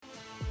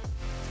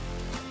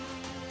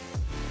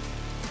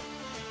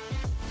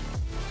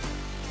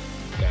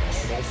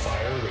National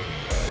Fire Radio.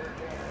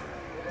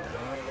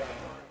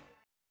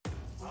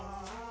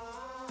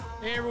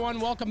 Hey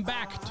everyone, welcome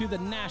back to the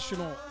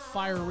National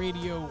Fire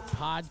Radio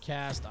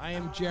podcast. I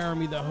am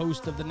Jeremy, the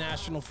host of the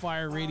National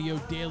Fire Radio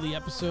daily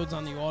episodes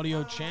on the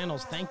audio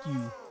channels. Thank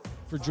you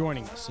for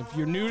joining us. If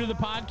you're new to the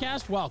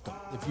podcast, welcome.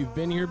 If you've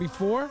been here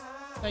before,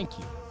 thank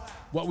you.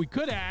 What we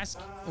could ask,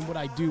 and what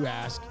I do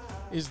ask,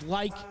 is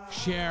like,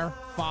 share,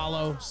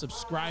 follow,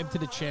 subscribe to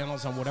the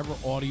channels on whatever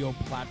audio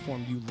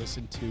platform you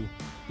listen to,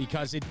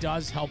 because it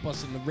does help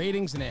us in the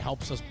ratings and it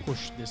helps us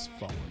push this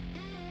forward.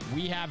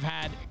 We have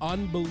had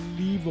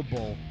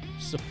unbelievable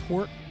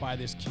support by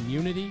this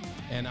community,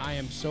 and I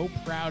am so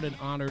proud and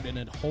honored, and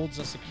it holds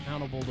us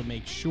accountable to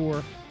make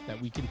sure that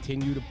we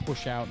continue to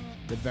push out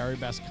the very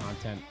best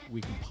content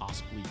we can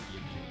possibly give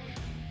you.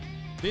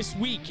 This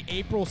week,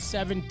 April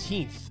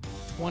 17th,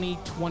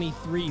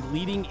 2023,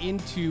 leading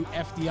into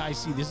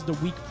FDIC. This is the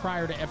week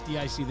prior to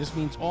FDIC. This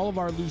means all of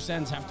our loose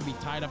ends have to be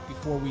tied up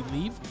before we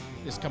leave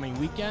this coming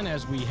weekend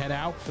as we head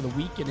out for the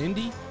week in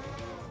Indy.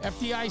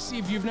 FDIC,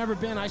 if you've never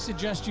been, I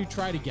suggest you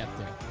try to get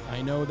there.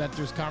 I know that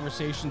there's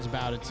conversations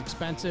about it's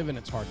expensive and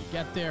it's hard to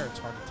get there. It's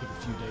hard to take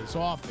a few days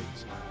off.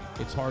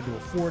 It's hard to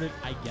afford it.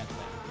 I get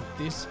that. But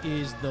this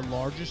is the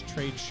largest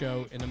trade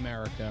show in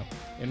America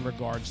in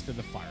regards to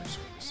the fire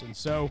service. And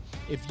so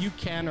if you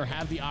can or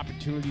have the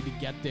opportunity to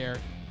get there,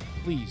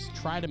 please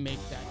try to make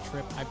that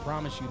trip. I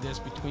promise you this,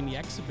 between the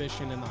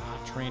exhibition and the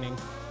hot training,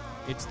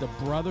 it's the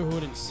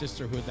brotherhood and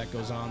sisterhood that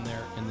goes on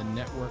there, and the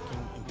networking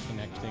and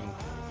connecting.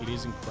 It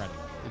is incredible.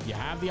 If you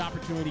have the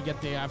opportunity to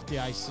get to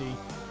FDIC,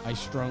 I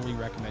strongly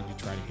recommend you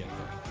try to get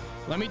there.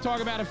 Let me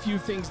talk about a few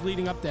things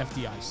leading up to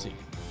FDIC.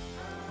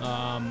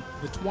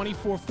 The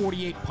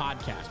 2448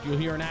 podcast. You'll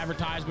hear an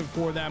advertisement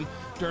for them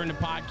during the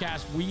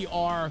podcast. We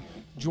are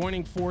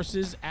joining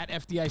forces at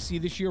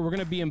FDIC this year. We're going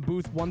to be in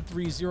booth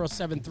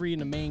 13073 in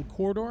the main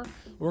corridor.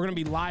 We're going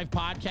to be live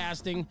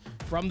podcasting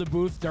from the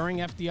booth during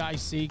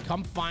FDIC.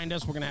 Come find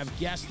us. We're going to have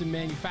guests and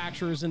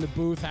manufacturers in the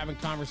booth having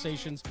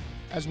conversations,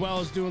 as well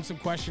as doing some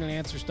question and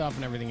answer stuff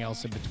and everything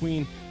else in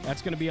between.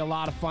 That's going to be a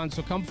lot of fun.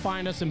 So come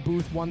find us in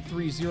booth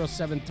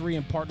 13073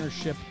 in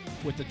partnership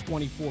with the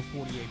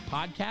 2448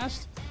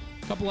 podcast.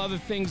 A couple other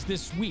things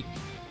this week.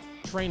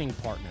 Training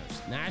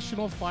partners.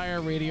 National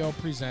Fire Radio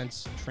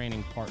presents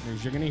Training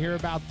Partners. You're going to hear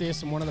about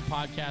this in one of the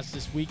podcasts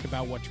this week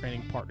about what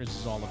Training Partners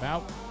is all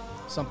about.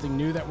 Something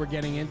new that we're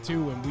getting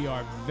into, and we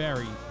are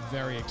very,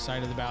 very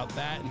excited about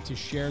that, and to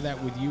share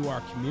that with you,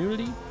 our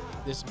community,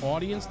 this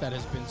audience that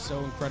has been so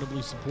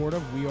incredibly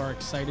supportive. We are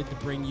excited to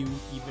bring you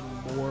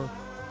even more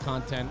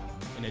content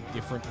in a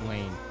different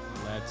lane.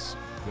 Let's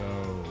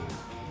go.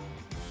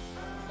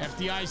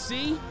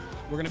 FDIC.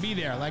 We're going to be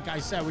there. Like I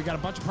said, we got a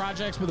bunch of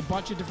projects with a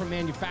bunch of different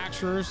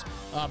manufacturers.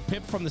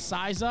 Pip from the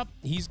Size Up,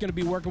 he's going to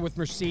be working with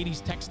Mercedes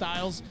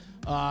Textiles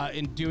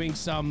and doing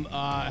some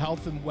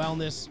health and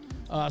wellness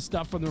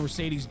stuff from the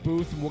Mercedes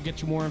booth, and we'll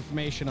get you more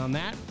information on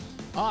that.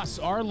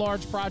 Our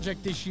large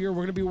project this year, we're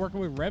going to be working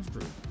with Rev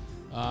Group.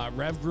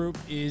 Rev Group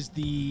is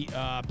the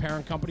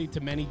parent company to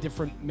many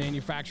different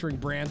manufacturing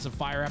brands of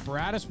fire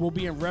apparatus. We'll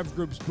be in Rev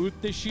Group's booth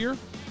this year.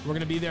 We're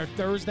going to be there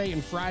Thursday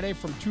and Friday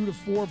from 2 to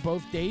 4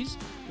 both days.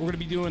 We're going to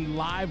be doing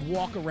live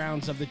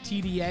walk-arounds of the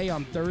TDA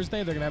on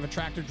Thursday. They're going to have a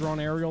tractor-drawn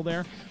aerial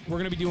there. We're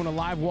going to be doing a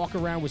live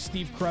walk-around with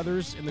Steve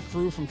Crothers and the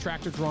crew from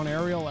Tractor-Drawn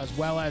Aerial, as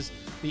well as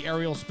the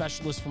aerial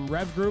specialist from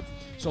Rev Group.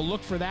 So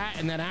look for that.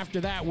 And then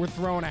after that, we're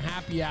throwing a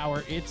happy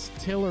hour. It's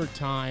Tiller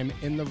time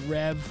in the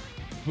Rev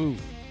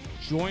booth.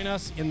 Join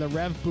us in the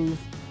Rev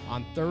booth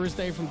on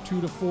Thursday from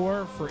 2 to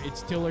 4 for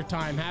It's Tiller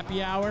Time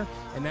Happy Hour.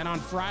 And then on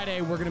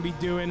Friday, we're going to be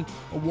doing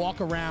a walk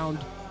around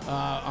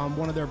on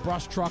one of their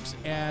brush trucks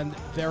and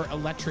their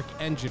electric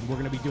engine. We're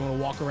going to be doing a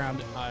walk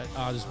around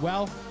as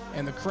well.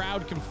 And the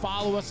crowd can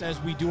follow us as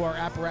we do our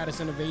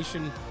apparatus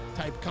innovation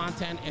type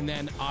content. And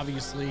then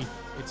obviously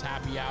it's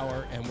happy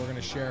hour, and we're going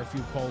to share a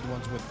few cold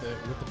ones with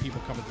the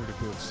people coming through the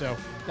booth. So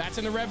that's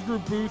in the Rev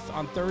Group booth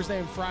on Thursday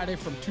and Friday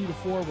from 2 to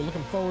 4. We're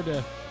looking forward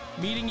to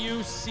meeting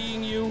you,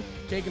 seeing you,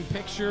 taking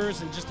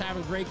pictures, and just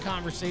having great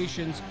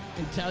conversations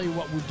and tell you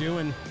what we're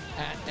doing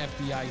at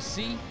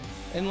FDIC.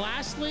 And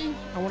lastly,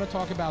 I want to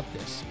talk about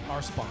this,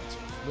 our sponsors.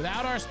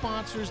 Without our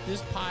sponsors,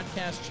 this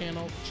podcast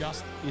channel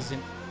just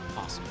isn't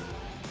possible.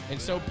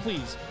 And so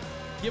please,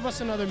 give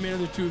us another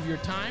minute or two of your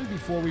time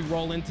before we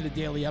roll into the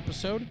daily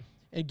episode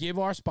and give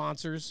our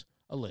sponsors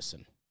a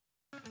listen.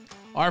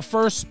 Our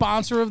first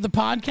sponsor of the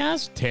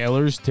podcast,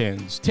 Taylor's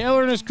Tins.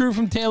 Taylor and his crew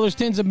from Taylor's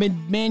Tins have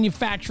been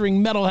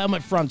manufacturing metal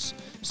helmet fronts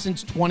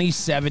since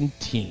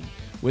 2017.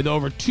 With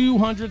over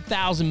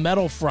 200,000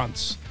 metal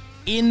fronts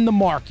in the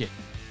market,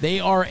 they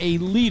are a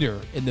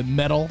leader in the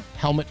metal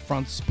helmet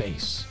front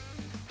space.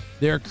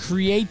 Their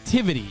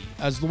creativity,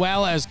 as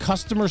well as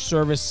customer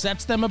service,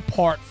 sets them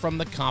apart from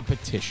the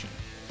competition.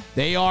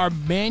 They are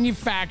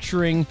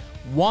manufacturing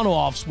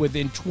one-offs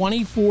within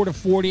 24 to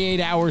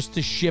 48 hours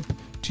to ship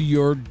to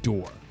your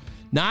door.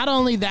 Not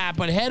only that,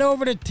 but head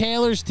over to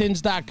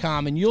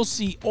taylorstins.com and you'll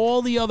see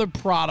all the other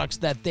products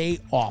that they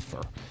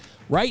offer.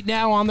 Right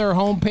now on their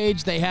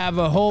homepage, they have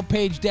a whole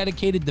page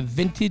dedicated to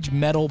vintage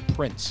metal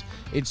prints.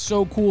 It's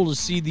so cool to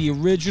see the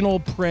original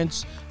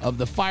prints of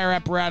the fire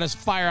apparatus,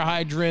 fire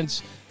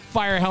hydrants,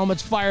 fire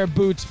helmets, fire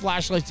boots,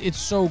 flashlights. It's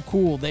so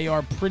cool. They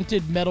are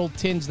printed metal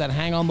tins that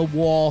hang on the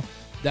wall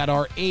that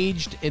are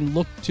aged and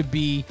look to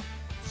be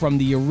from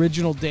the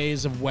original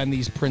days of when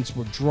these prints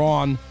were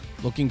drawn,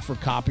 looking for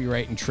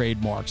copyright and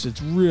trademarks.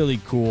 It's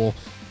really cool.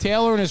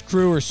 Taylor and his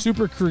crew are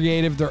super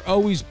creative. They're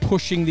always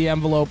pushing the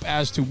envelope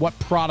as to what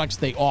products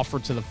they offer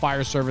to the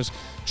fire service.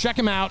 Check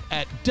them out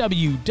at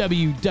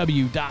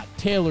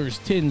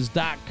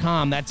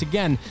www.taylorstins.com. That's,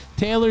 again,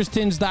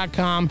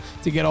 taylorstins.com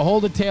to get a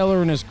hold of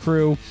Taylor and his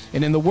crew.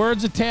 And in the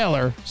words of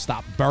Taylor,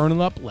 stop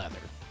burning up leather.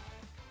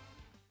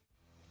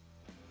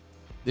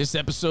 This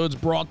episode's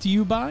brought to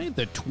you by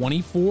the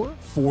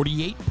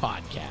 2448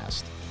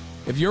 Podcast.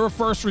 If you're a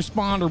first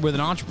responder with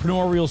an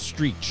entrepreneurial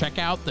streak, check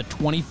out the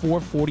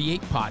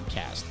 2448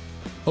 Podcast.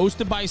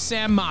 Hosted by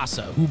Sam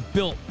Massa, who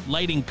built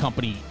lighting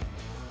company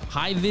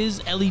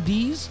High-Vis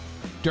LEDs.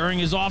 During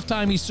his off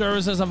time, he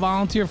serves as a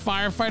volunteer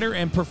firefighter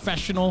and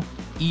professional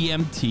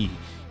EMT.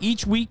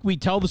 Each week, we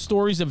tell the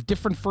stories of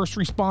different first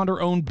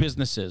responder-owned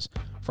businesses,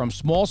 from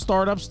small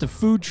startups to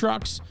food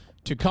trucks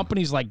to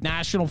companies like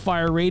National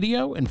Fire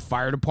Radio and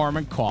Fire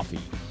Department Coffee.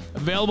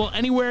 Available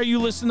anywhere you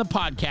listen to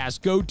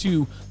podcasts. Go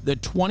to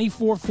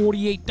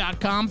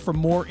the2448.com for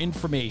more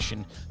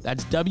information.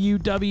 That's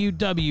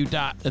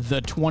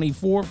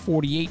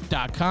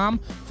www.the2448.com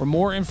for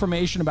more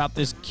information about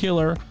this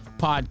killer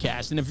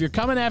podcast. And if you're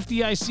coming to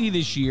FDIC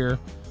this year,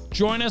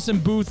 join us in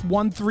booth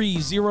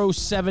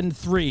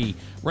 13073,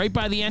 right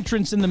by the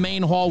entrance in the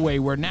main hallway,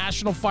 where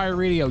National Fire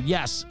Radio,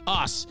 yes,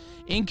 us,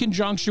 in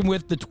conjunction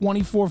with the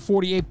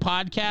 2448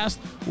 Podcast,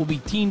 will be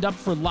teamed up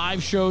for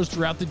live shows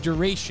throughout the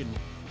duration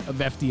of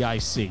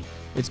FDIC.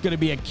 It's going to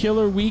be a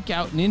killer week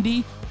out in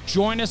Indy.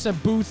 Join us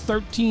at booth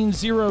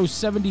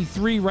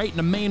 13073 right in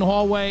the main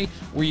hallway,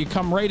 where you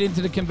come right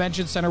into the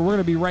convention center. We're going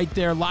to be right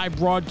there live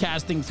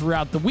broadcasting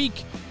throughout the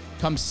week.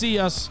 Come see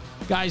us.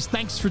 Guys,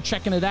 thanks for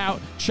checking it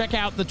out. Check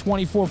out the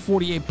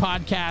 2448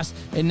 Podcast.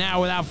 And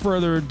now, without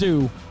further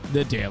ado,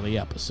 the daily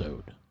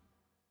episode.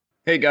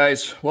 Hey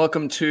guys,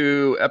 welcome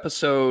to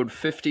episode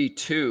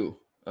 52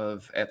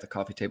 of At the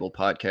Coffee Table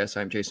Podcast.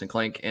 I'm Jason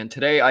Klink, and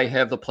today I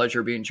have the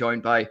pleasure of being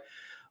joined by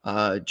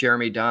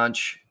Jeremy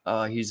Donch.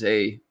 He's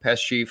a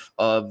past chief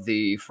of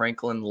the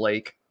Franklin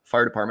Lake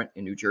Fire Department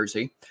in New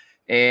Jersey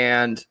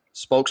and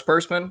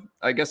spokesperson,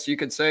 I guess you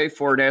could say,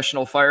 for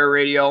National Fire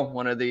Radio,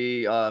 one of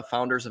the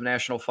founders of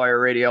National Fire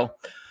Radio.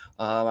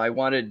 I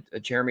wanted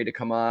Jeremy to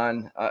come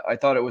on. I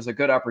thought it was a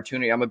good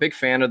opportunity. I'm a big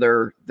fan of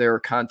their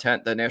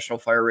content that National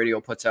Fire Radio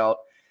puts out,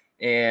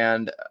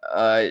 and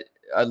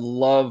I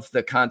love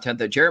the content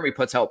that Jeremy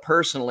puts out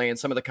personally and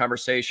some of the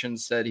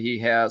conversations that he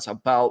has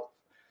about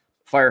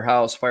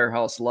firehouse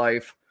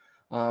life,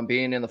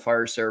 being in the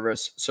fire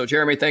service. So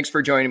Jeremy, thanks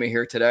for joining me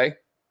here today.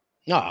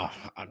 No,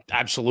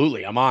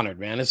 absolutely. I'm honored,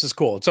 man. This is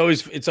cool. It's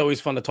always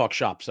fun to talk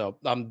shop. So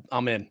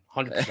I'm in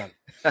 100%.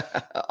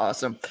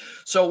 Awesome.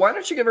 So why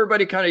don't you give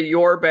everybody kind of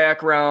your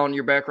background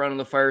in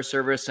the fire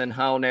service and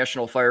how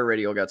National Fire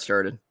Radio got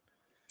started?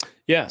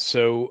 Yeah.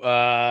 So,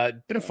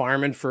 been a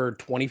fireman for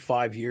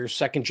 25 years,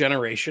 second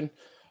generation.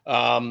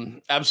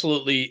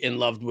 Absolutely in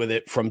love with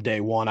it from day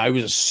one. I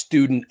was a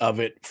student of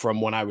it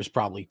from when I was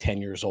probably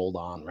 10 years old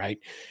on, right?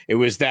 It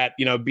was that,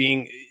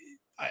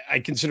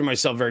 I consider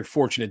myself very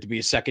fortunate to be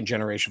a second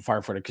generation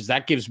firefighter, because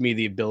that gives me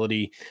the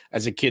ability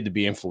as a kid to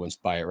be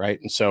influenced by it. Right.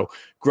 And so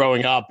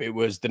growing up, it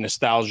was the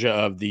nostalgia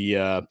of the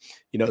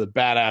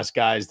badass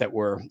guys that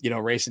were,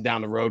 racing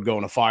down the road,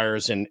 going to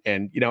fires. And,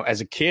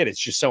 as a kid, it's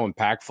just so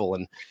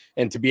impactful.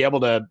 And to be able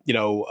to,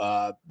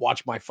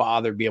 watch my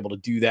father be able to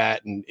do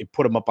that and it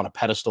put him up on a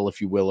pedestal, if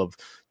you will, of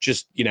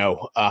just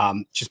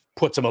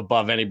puts him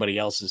above anybody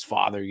else's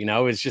father,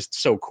 it's just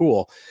so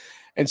cool.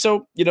 And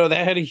so, that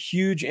had a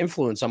huge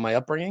influence on my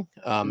upbringing,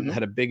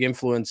 had a big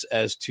influence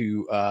as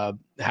to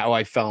how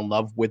I fell in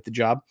love with the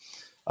job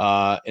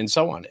and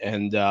so on.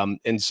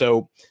 And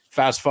so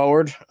fast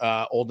forward,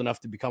 old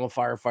enough to become a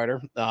firefighter,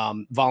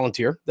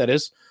 volunteer, that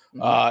is,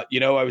 I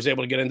was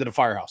able to get into the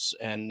firehouse.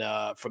 And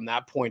from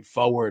that point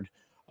forward,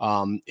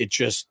 it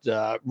just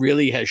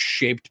really has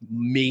shaped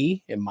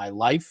me and my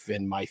life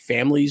and my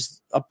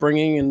family's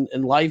upbringing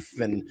and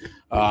life and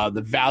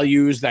the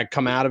values that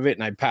come out of it.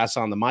 And I pass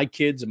on to my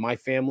kids and my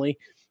family.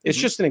 It's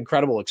just an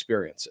incredible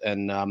experience.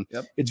 And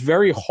it's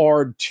very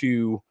hard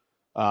to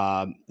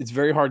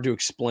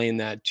explain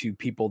that to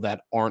people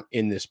that aren't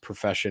in this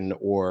profession,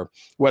 or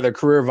whether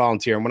career or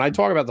volunteer. And when I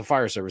talk about the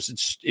fire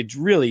service, it's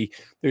really,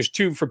 there's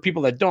two, for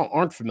people that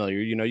aren't familiar,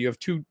 you have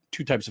two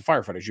types of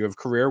firefighters. You have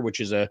career, which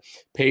is a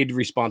paid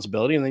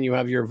responsibility. And then you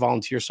have your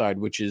volunteer side,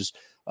 which is,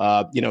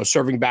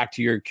 serving back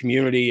to your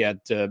community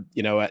at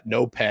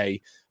no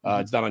pay.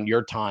 It's done on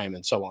your time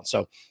and so on.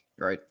 So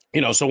Right.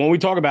 So when we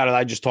talk about it,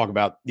 I just talk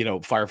about,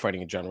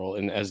 firefighting in general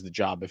and as the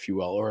job, if you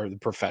will, or the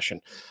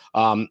profession,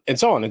 and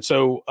so on. And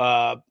so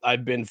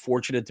I've been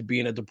fortunate to be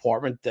in a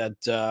department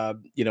that,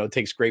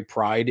 takes great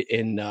pride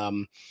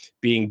in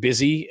being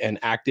busy and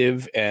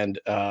active and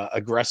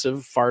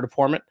aggressive fire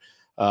department,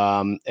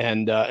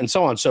 and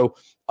so on. So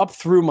up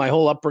through my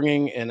whole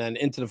upbringing and then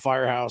into the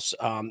firehouse,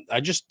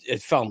 I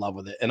fell in love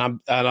with it. And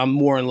I'm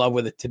more in love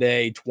with it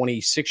today,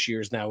 26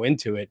 years now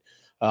into it.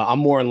 I'm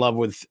more in love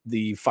with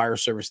the fire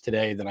service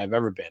today than I've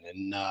ever been.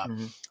 And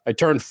I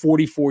turned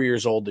 44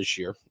 years old this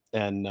year.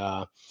 And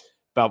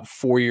about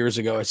 4 years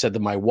ago, I said to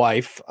my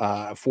wife,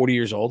 40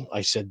 years old,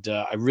 I said,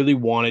 I really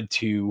wanted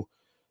to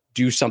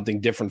do something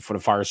different for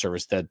the fire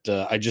service, that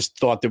I just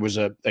thought there was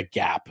a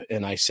gap.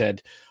 And I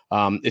said,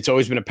 it's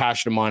always been a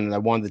passion of mine, and I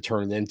wanted to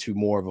turn it into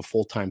more of a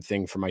full-time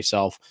thing for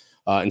myself,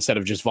 instead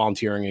of just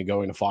volunteering and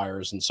going to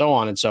fires and so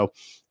on. And so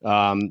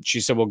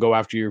she said, well, go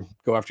after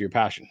your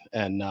passion.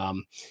 And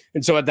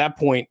so at that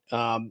point,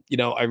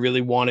 I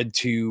really wanted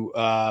to,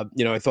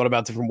 I thought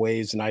about different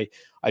ways, and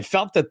I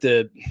felt that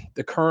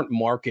the current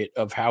market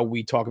of how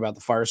we talk about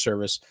the fire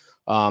service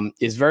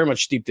is very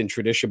much steeped in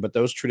tradition, but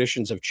those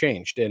traditions have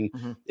changed.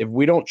 And if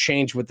we don't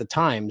change with the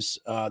times,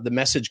 the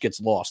message gets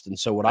lost. And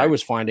so what I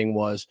was finding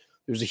was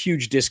there was a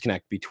huge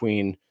disconnect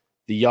between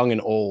the young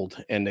and old,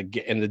 and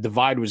the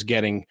divide was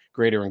getting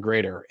greater and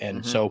greater.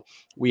 And so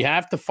we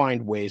have to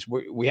find ways.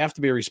 We have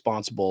to be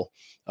responsible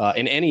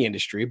in any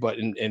industry, but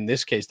in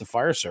this case, the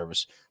fire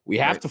service, we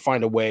have to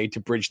find a way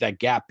to bridge that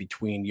gap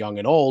between young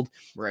and old,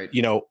 right?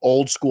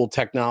 Old school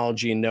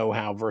technology and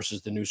know-how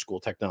versus the new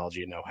school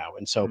technology and know-how.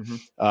 And so,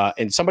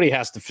 and somebody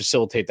has to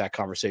facilitate that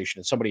conversation,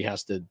 and somebody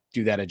has to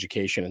do that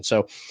education. And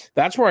so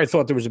that's where I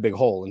thought there was a big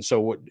hole. And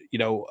so,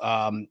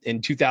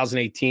 in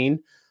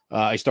 2018,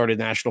 I started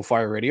National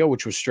Fire Radio,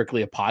 which was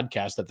strictly a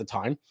podcast at the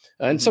time,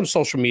 and some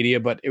social media,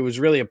 but it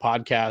was really a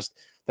podcast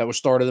that was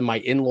started in my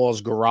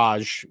in-laws'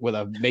 garage with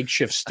a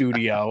makeshift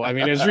studio. I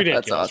mean, it was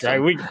ridiculous, awesome.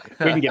 right? We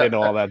can get into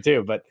all that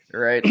too, but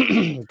right.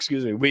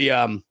 Excuse me.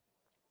 And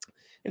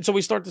so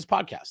we start this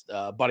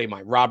podcast. Buddy of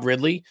mine, Rob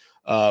Ridley,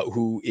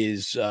 who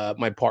is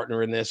my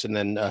partner in this, and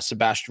then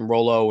Sebastian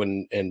Rollo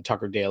and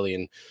Tucker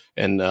Daly,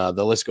 and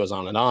the list goes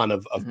on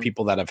of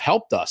people that have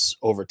helped us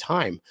over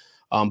time.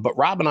 But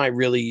Rob and I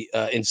really,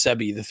 in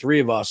Sebi, the three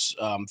of us,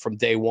 from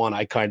day one,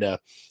 I kind of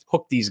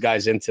hooked these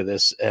guys into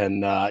this,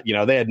 and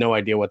they had no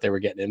idea what they were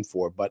getting in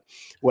for. But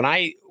when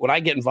I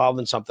get involved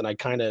in something, I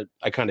kind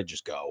of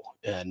just go.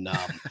 And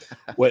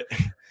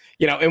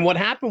and what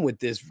happened with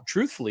this,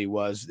 truthfully,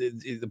 was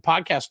the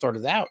podcast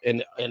started out,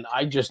 and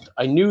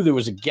I knew there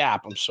was a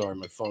gap. I'm sorry,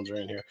 my phone's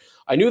right in here.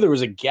 I knew there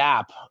was a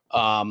gap.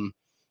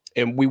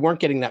 And we weren't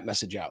getting that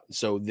message out.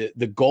 So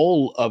the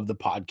goal of the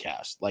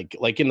podcast,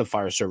 like in the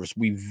fire service,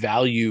 we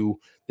value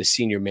the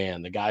senior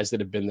man, the guys that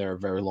have been there a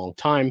very long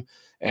time.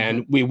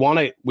 And we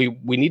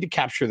need to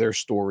capture their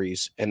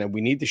stories, and then we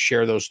need to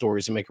share those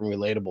stories and make them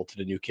relatable to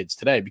the new kids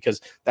today,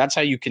 because that's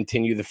how you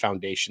continue the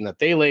foundation that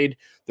they laid.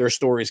 Their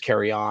stories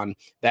carry on.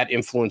 That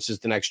influences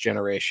the next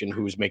generation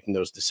who is making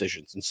those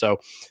decisions. And so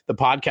the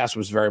podcast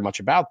was very much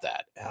about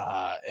that.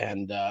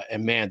 And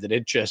man, did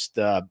it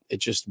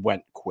just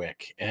went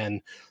quick.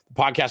 And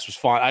the podcast was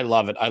fun. I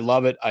love it.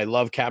 I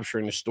love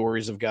capturing the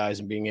stories of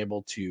guys and being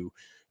able to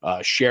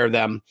share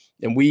them.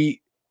 And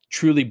we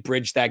truly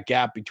bridge that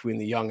gap between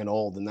the young and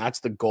old. And that's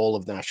the goal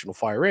of National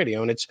Fire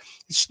Radio. And it's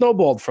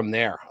snowballed from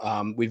there.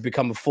 We've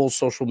become a full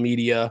social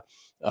media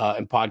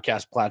and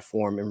podcast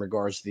platform in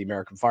regards to the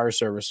American Fire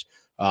Service.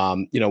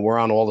 We're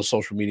on all the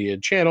social media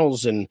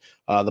channels and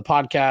the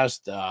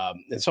podcast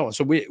and so on.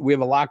 So we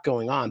have a lot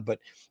going on, but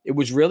it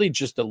was really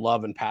just the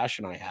love and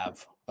passion I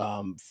have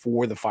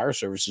for the fire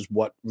service is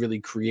what really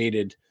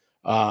created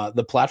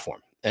the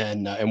platform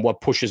and what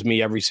pushes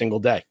me every single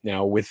day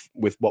now with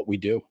what we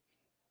do.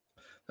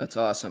 That's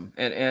awesome.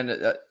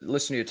 And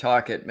listening to you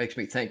talk, it makes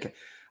me think,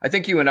 I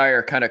think you and I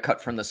are kind of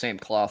cut from the same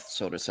cloth,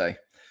 so to say.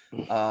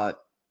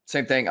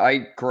 Same thing.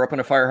 I grew up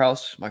in a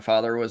firehouse. My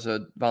father was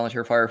a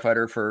volunteer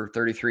firefighter for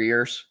 33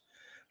 years,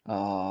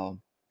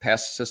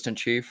 past assistant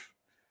chief.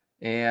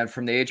 And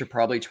from the age of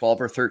probably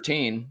 12 or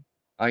 13,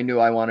 I knew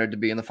I wanted to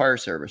be in the fire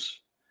service.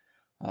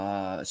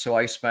 So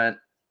I spent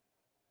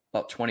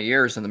about 20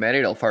 years in the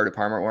Mattydale Fire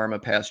Department, where I'm a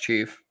past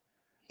chief.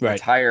 Right.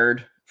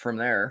 Retired from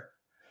there.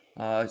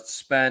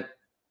 Spent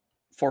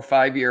 4 or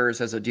 5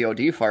 years as a DOD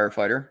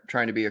firefighter,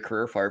 trying to be a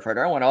career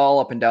firefighter. I went all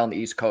up and down the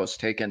East Coast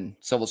taking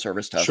civil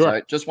service tests. Sure.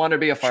 I just wanted to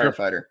be a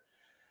firefighter.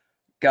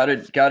 Sure.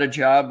 Got a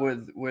job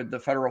with the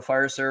Federal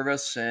Fire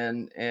Service,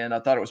 and I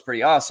thought it was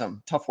pretty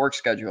awesome. Tough work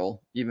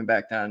schedule even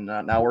back then.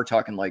 Now we're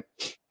talking like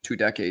 2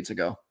 decades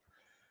ago.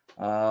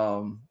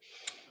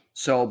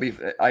 So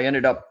I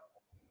ended up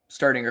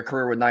starting a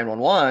career with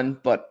 911,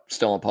 but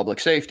still in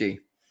public safety.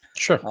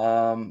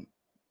 Sure.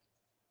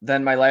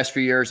 Then my last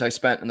few years I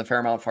spent in the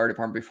Fairmount Fire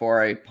Department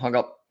before I hung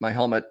up my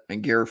helmet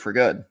and gear for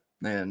good.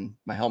 And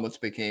my helmets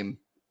became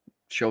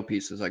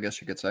showpieces, I guess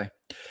you could say.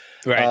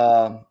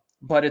 Right.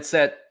 But it's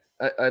that,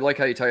 I like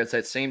how you tell it, it's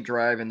that same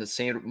drive and the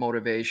same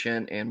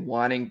motivation and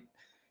wanting,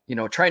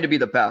 trying to be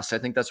the best. I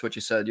think that's what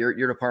you said.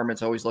 Your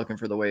department's always looking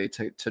for the way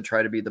to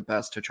try to be the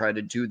best, to try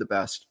to do the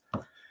best.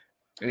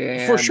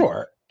 For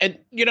sure. And,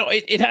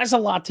 it has a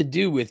lot to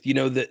do with,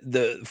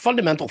 the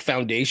fundamental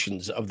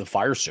foundations of the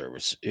fire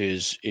service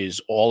is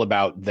all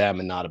about them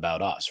and not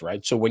about us.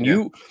 Right. So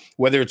when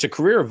whether it's a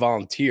career or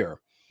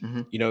volunteer,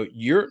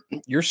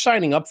 you're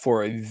signing up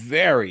for a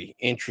very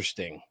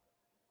interesting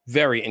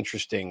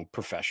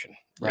profession,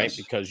 right? Yes.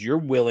 Because you're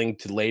willing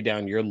to lay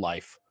down your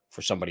life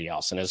for somebody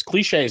else. And as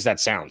cliche as that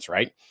sounds,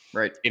 right?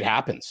 Right. It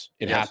happens.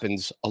 It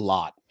happens a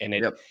lot.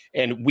 And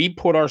and we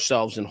put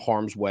ourselves in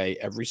harm's way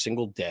every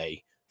single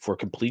day for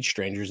complete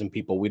strangers and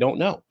people we don't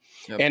know.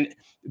 Yep. And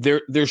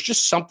there's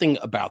just something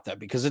about that,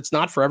 because it's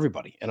not for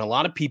everybody. And a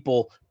lot of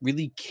people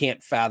really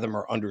can't fathom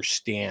or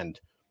understand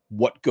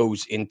what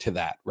goes into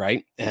that.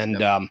 Right.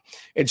 And,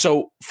 and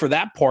so for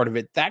that part of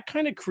it, that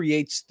kind of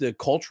creates the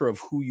culture of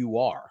who you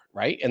are.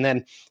 Right. And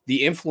then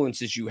the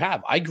influences you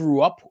have. I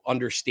grew up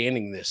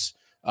understanding this,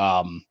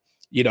 calling,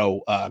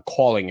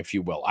 if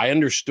you will. I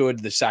understood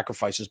the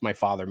sacrifices my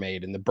father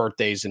made and the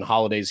birthdays and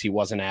holidays he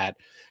wasn't at,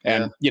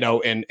 and,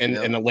 and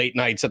the late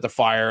nights at the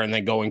fire and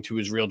then going to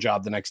his real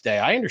job the next day.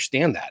 I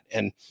understand that.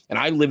 And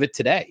I live it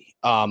today.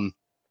 And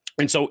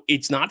so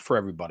it's not for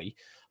everybody.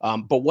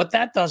 But what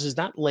that does is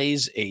that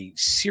lays a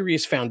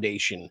serious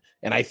foundation.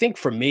 And I think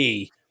for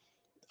me,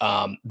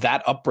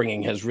 that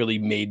upbringing has really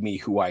made me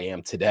who I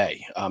am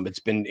today. It's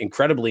been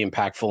incredibly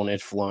impactful and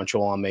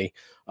influential on me.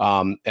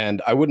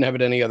 And I wouldn't have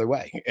it any other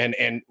way.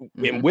 And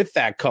with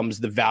that comes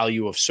the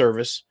value of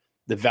service,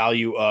 the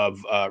value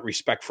of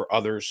respect for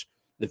others,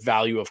 the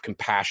value of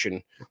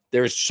compassion.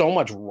 There's so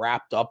much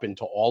wrapped up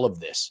into all of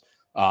this.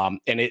 And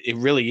it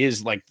really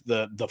is like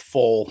the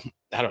full,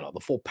 the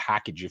full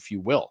package, if you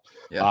will.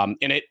 Yeah.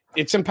 And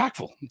it's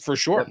impactful for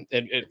sure.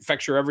 Yeah. It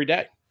affects your every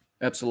day.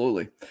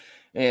 Absolutely.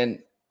 And,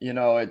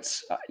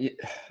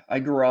 I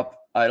grew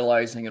up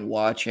idolizing and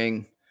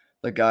watching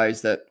the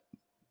guys that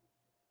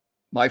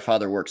my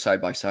father worked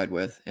side by side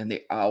with, and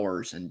the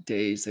hours and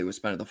days they would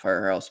spend at the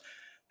firehouse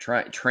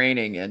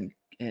training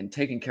and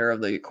taking care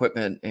of the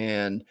equipment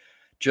and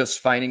just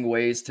finding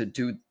ways to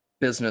do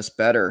business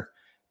better.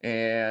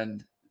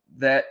 And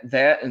that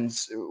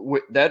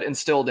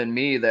instilled in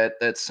me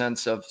that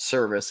sense of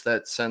service,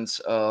 that sense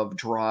of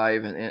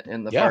drive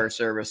in the fire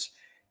service.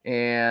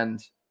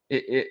 And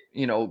it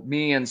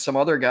me and some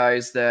other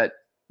guys that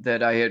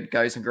I had,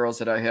 guys and girls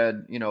that I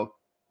had,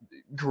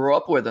 grew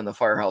up with in the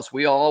firehouse,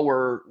 we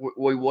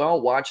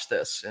all watched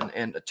this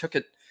and took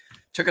it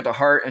to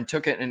heart and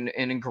took it and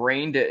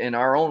ingrained it in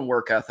our own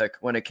work ethic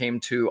when it came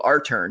to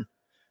our turn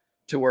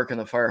to work in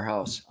the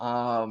firehouse.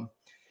 And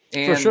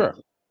for sure.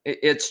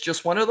 It's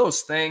just one of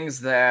those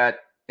things that,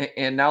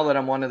 and now that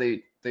I'm one of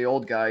the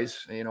old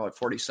guys, at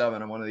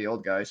 47, I'm one of the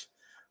old guys.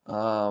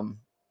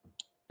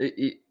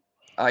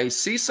 I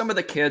see some of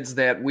the kids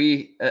that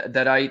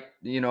I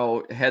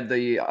had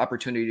the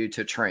opportunity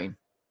to train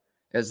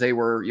as they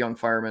were young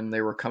firemen.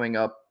 They were coming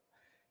up,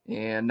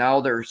 and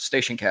now they're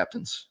station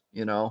captains,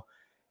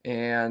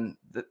 and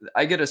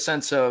I get a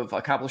sense of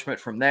accomplishment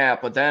from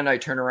that. But then I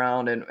turn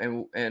around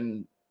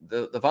and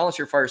the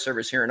volunteer fire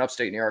service here in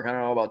upstate New York, I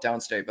don't know about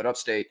downstate, but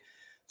upstate,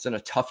 it's in a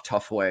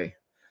tough way.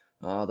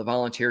 The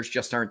volunteers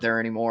just aren't there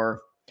anymore.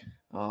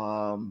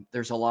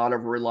 There's a lot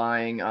of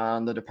relying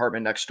on the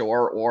department next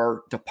door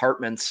or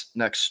departments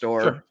next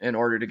door in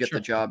order to get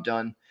the job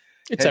done.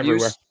 It's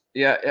everywhere.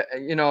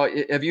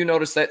 Have you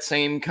noticed that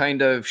same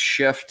kind of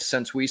shift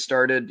since we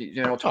started,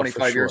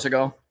 25 years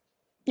ago?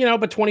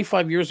 But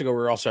 25 years ago, we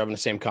were also having the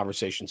same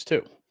conversations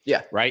too.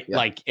 Yeah. Right. Yeah.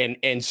 Like,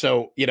 and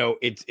so,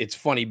 it's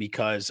funny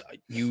because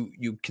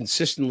you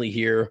consistently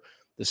hear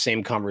the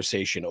same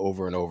conversation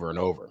over and over and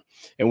over.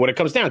 And what it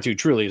comes down to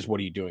truly is, what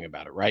are you doing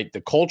about it? Right.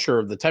 The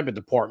culture, the type of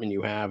department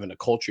you have and the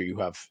culture you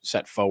have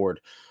set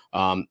forward.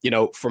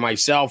 For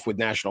myself with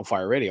National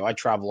Fire Radio, I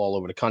travel all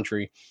over the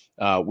country.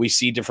 We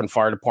see different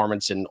fire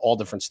departments in all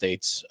different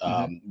states.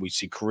 We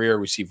see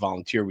career, we see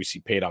volunteer, we see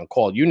paid on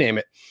call, you name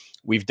it.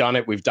 We've done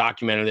it. We've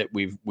documented it.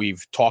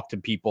 We've talked to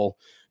people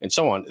and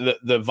so on.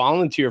 The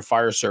volunteer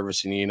fire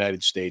service in the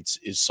United States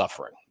is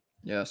suffering.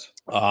 Yes.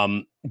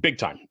 Big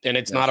time. And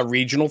it's not a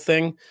regional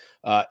thing.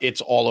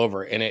 It's all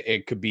over. And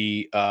it could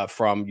be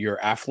from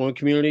your affluent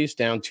communities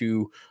down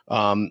to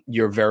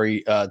your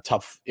very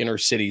tough inner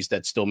cities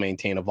that still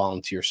maintain a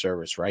volunteer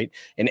service, right?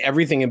 And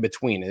everything in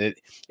between.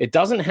 It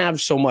doesn't have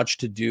so much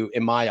to do,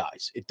 in my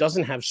eyes, it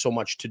doesn't have so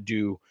much to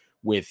do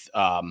with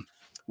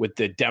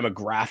the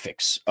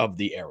demographics of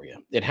the area.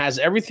 It has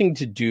everything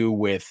to do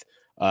with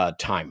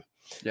time.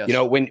 Yes.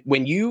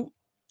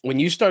 When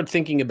you start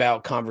thinking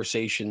about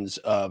conversations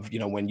of,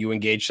 when you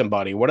engage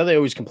somebody, what do they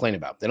always complain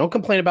about? They don't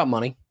complain about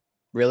money,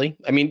 really.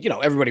 I mean,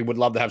 everybody would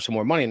love to have some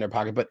more money in their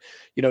pocket, but,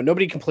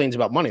 nobody complains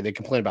about money. They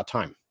complain about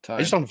time. I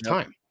just don't have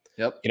time.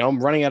 Yep. I'm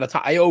running out of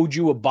time. I owed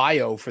you a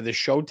bio for this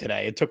show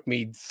today. It took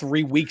me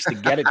 3 weeks to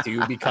get it to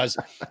you because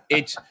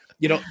it's,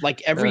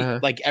 like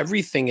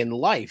everything in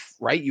life,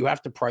 right? You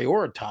have to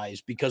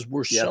prioritize because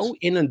we're so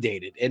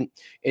inundated.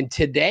 And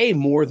today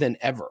more than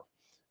ever,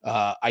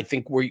 I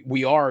think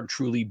we are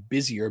truly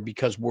busier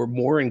because we're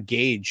more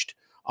engaged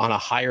on a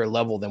higher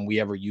level than we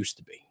ever used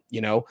to be.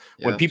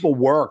 When people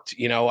worked,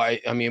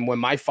 I mean, when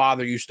my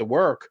father used to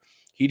work,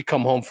 he'd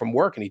come home from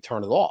work and he'd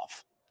turn it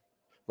off.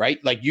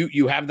 Right? Like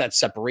you have that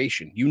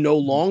separation. You no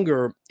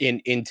longer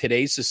in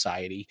today's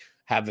society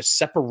have a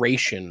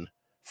separation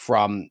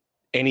from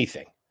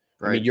anything.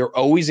 Right. I mean, you're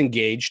always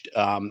engaged.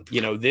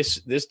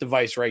 This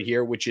device right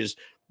here, which is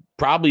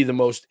probably the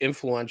most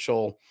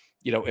influential,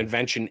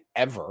 invention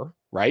ever.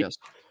 Right. Yes.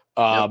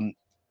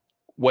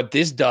 What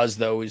this does,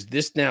 though, is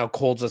this now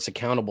holds us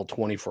accountable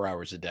 24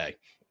 hours a day.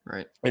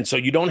 Right. And so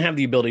you don't have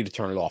the ability to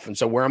turn it off. And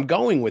so where I'm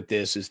going with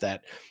this is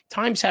that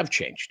times have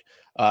changed.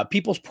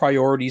 People's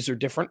priorities are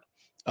different.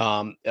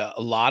 A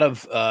lot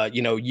of,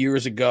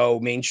 years ago,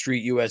 Main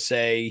Street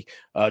USA,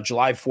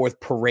 July 4th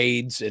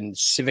parades and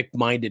civic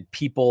minded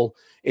people,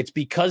 it's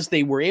because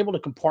they were able to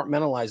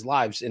compartmentalize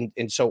lives.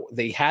 And so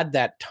they had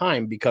that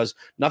time because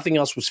nothing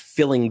else was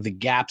filling the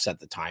gaps at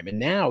the time. And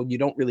now you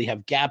don't really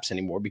have gaps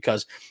anymore,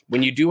 because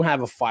when you do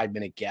have a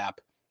 5-minute gap,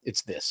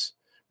 it's this,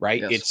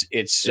 right? Yes.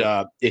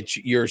 It's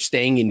you're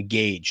staying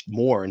engaged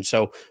more. And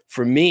so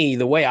for me,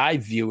 the way I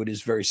view it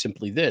is very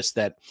simply this,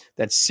 that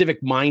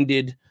civic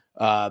minded,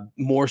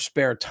 more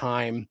spare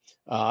time,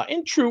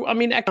 and true. I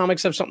mean,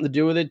 economics have something to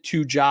do with it.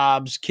 2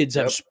 jobs, kids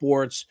have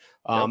sports.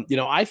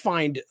 I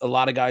find a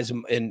lot of guys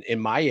in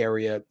my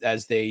area,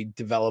 as they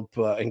develop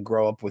and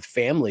grow up with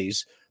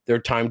families, their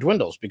time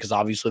dwindles because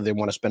obviously they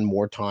want to spend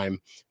more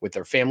time with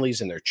their families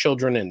and their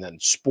children, and then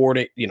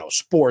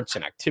sports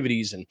and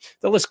activities, and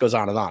the list goes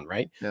on and on.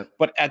 Right. Yep.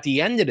 But at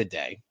the end of the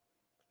day,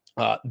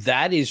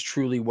 that is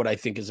truly what I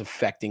think is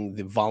affecting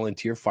the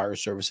volunteer fire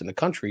service in the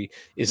country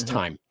is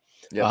time.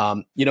 Yeah.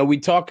 We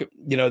talk,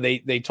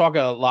 they talk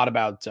a lot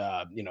about,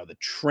 the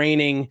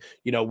training,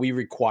 we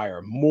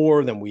require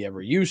more than we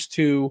ever used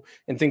to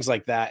and things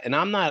like that. And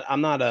I'm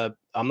not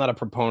a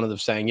proponent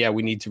of saying, yeah,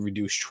 we need to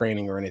reduce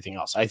training or anything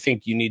else. I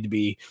think you need to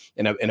be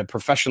in a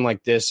profession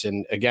like this.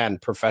 And again,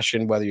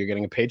 profession, whether you're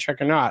getting a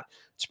paycheck or not,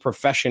 it's a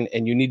profession,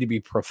 and you need to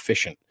be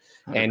proficient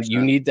 100%. And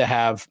you need to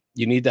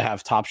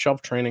have top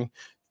shelf training.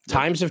 Yep.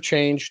 Times have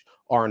changed.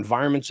 Our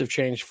environments have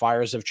changed,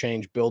 fires have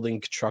changed,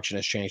 building construction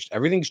has changed.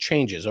 Everything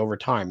changes over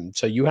time.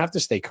 So you have to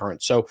stay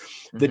current. So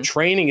the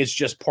training is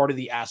just part of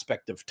the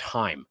aspect of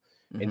time.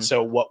 And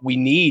so what we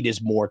need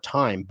is more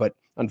time. But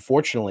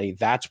unfortunately,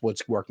 that's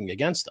what's working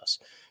against us.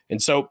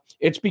 And so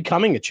it's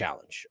becoming a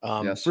challenge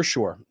for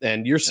sure.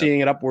 And you're seeing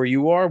it up where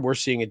you are. We're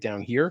seeing it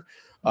down here.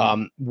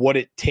 What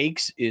it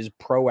takes is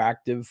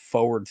proactive,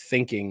 forward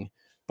thinking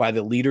by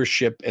the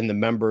leadership and the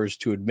members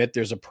to admit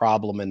there's a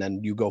problem, and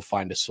then you go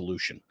find a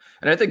solution.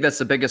 And I think that's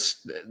the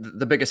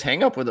biggest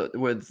hang up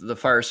with the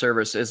fire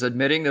service is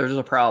admitting there's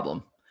a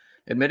problem,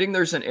 admitting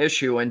there's an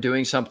issue, and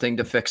doing something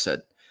to fix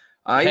it.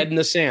 Head in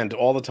the sand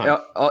all the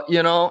time.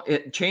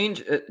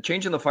 Change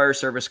in the fire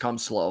service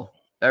comes slow.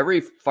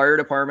 Every fire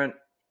department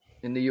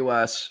in the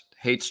U.S.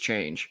 hates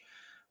change.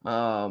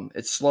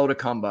 It's slow to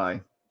come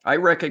by. I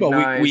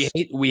recognize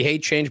we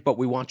hate change, but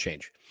we want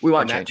change. We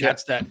want change.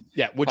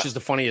 Which is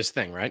the funniest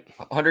thing, right?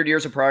 100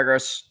 years of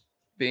progress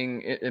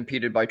being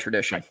impeded by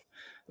tradition.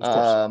 Right.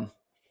 Of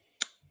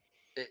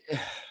course.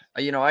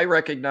 I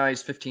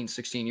recognized 15,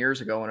 16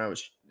 years ago when I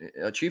was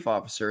a chief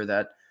officer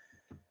that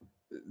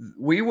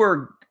we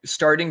were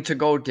starting to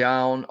go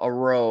down a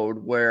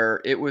road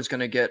where it was going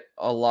to get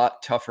a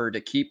lot tougher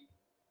to keep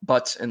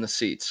butts in the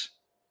seats.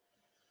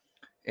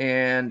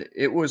 And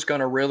it was going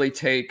to really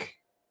take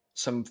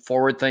some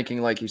forward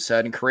thinking, like you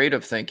said, and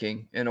creative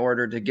thinking in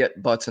order to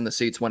get butts in the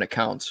seats when it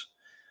counts.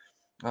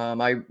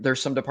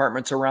 There's some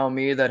departments around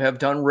me that have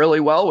done really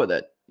well with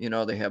it.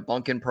 They have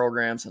bunk-in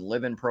programs and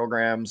live-in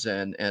programs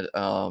and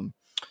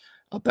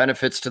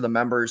benefits to the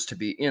members to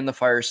be in the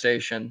fire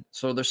station.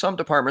 So there's some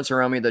departments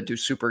around me that do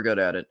super good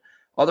at it.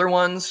 Other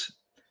ones,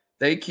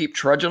 they keep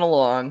trudging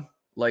along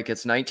like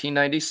it's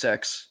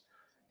 1996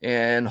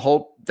 and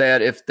hope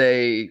that if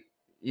they,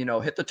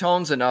 hit the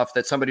tones enough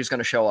that somebody's going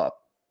to show up.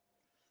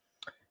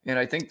 And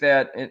I think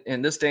that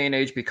in this day and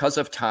age, because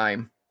of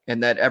time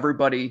and that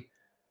everybody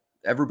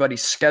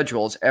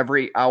schedules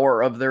every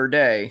hour of their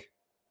day,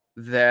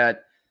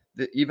 that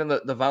even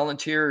the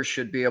volunteers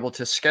should be able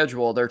to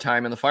schedule their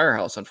time in the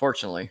firehouse,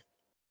 unfortunately.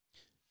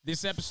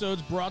 This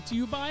episode's brought to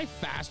you by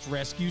Fast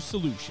Rescue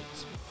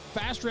Solutions.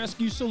 Fast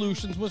Rescue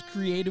Solutions was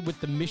created with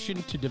the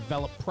mission to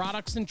develop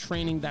products and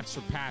training that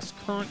surpass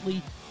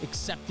currently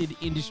accepted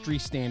industry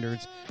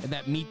standards and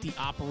that meet the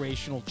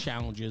operational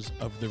challenges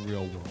of the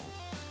real world.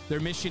 Their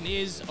mission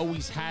is,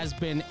 always has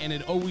been, and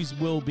it always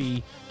will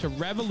be to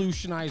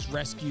revolutionize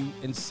rescue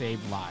and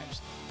save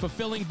lives.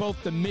 Fulfilling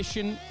both the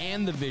mission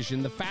and the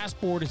vision, the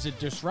Fastboard is a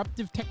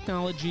disruptive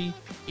technology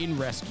in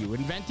rescue,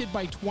 invented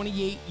by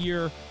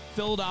 28-year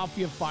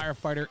Philadelphia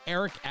firefighter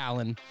Eric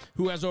Allen,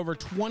 who has over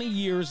 20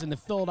 years in the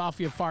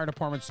Philadelphia Fire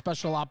Department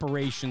Special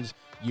Operations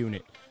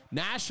Unit.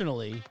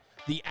 Nationally,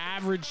 the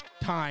average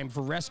time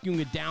for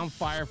rescuing a downed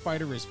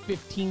firefighter is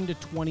 15 to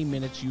 20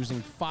 minutes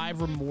using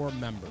 5 or more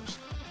members.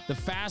 The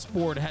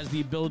Fastboard has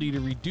the ability to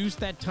reduce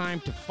that time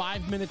to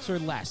 5 minutes or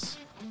less.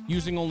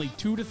 using only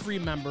 2 to 3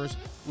 members,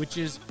 which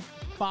is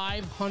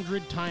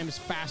 500 times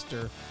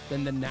faster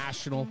than the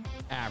national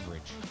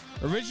average.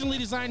 Originally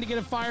designed to get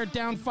a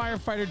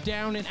firefighter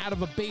down and out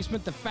of a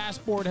basement, the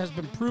Fastboard has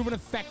been proven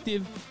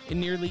effective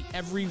in nearly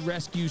every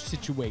rescue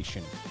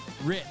situation.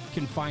 RIT,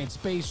 confined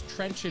space,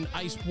 trench and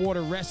ice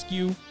water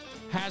rescue,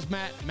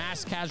 hazmat,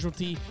 mass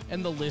casualty,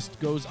 and the list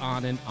goes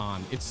on and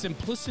on. Its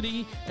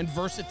simplicity and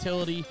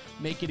versatility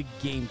make it a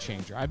game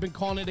changer. I've been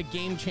calling it a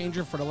game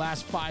changer for the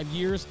last 5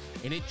 years,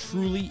 and it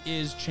truly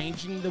is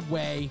changing the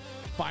way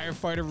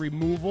firefighter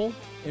removal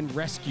and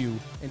rescue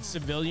and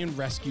civilian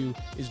rescue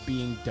is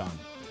being done.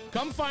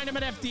 Come find them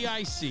at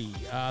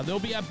FDIC. They'll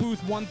be at booth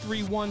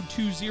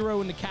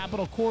 13120 in the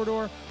Capitol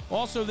Corridor.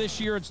 Also this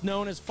year, it's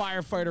known as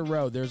Firefighter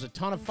Row. There's a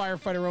ton of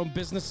firefighter-owned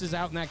businesses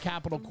out in that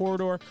Capitol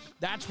Corridor.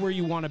 That's where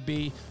you want to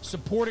be,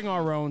 supporting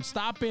our own.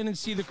 Stop in and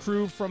see the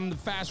crew from the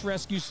Fast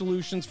Rescue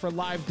Solutions for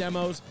live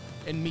demos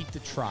and meet the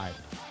tribe.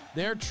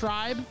 Their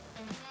tribe,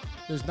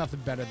 there's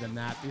nothing better than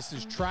that. This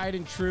is tried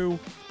and true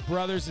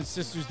brothers and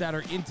sisters that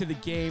are into the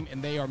game,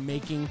 and they are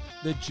making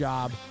the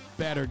job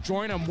better.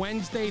 Join them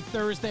Wednesday,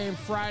 Thursday, and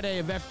Friday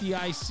of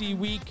FDIC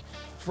week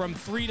from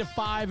 3 to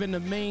 5 in the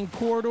main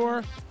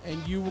corridor,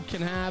 and you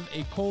can have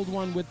a cold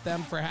one with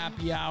them for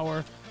happy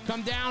hour.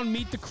 Come down,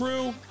 meet the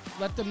crew,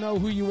 let them know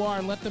who you are,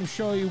 and let them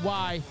show you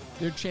why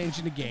they're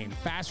changing the game.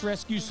 Fast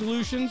Rescue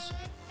Solutions,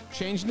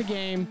 changing the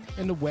game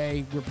in the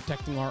way we're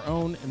protecting our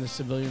own and the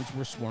civilians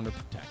we're sworn to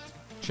protect.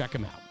 Check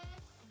them out.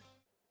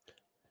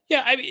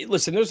 Yeah, I mean,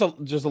 listen, there's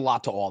a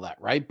lot to all that,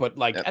 right? But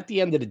like at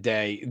the end of the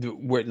day,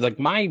 where like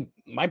my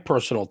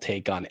personal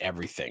take on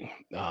everything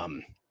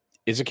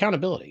is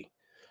accountability,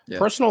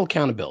 personal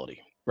accountability,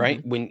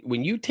 right?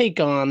 When you take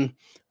on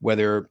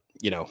whether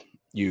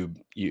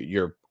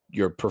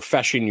your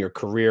profession, your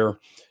career,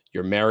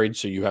 you're married,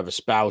 so you have a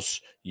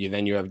spouse,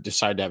 you have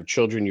decided to have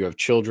children, you have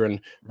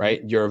children,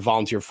 right? You're a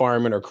volunteer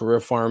fireman or career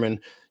fireman.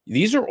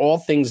 These are all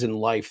things in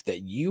life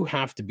that you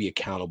have to be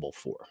accountable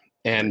for,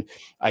 and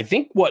I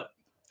think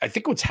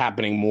what's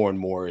happening more and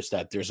more is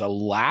that there's a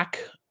lack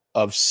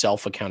of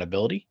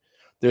self-accountability.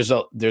 There's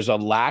a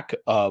lack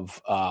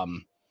of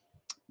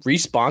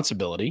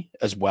responsibility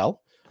as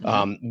well.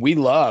 We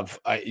love,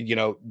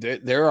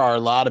 there are a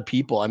lot of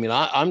people. I mean,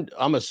 I'm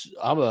a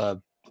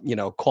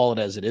call it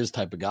as it is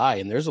type of guy.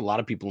 And there's a lot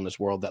of people in this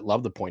world that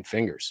love to point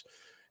fingers,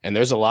 and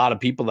there's a lot of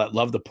people that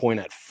love to point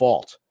at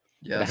fault.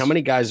 Yes. But how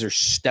many guys are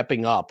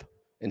stepping up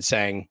and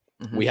saying,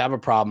 we have a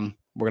problem,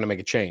 we're going to make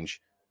a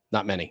change?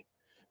 Not many.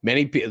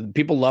 Many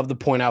people love to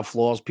point out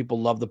flaws. People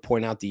love to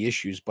point out the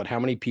issues, but how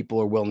many people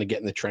are willing to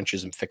get in the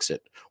trenches and fix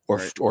it,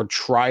 or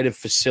try to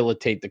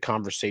facilitate the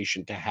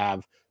conversation to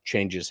have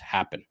changes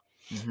happen?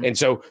 And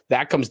so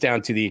that comes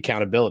down to the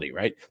accountability,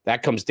 right?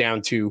 That comes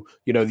down to,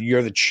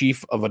 you're the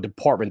chief of a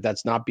department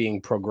that's not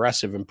being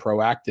progressive and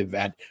proactive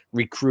at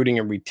recruiting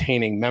and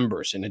retaining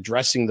members and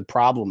addressing the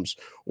problems.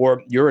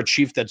 Or you're a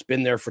chief that's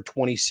been there for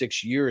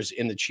 26 years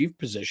in the chief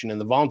position. In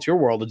the volunteer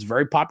world, it's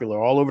very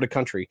popular all over the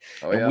country.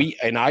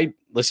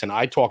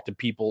 I talk to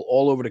people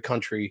all over the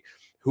country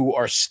who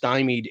are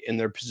stymied in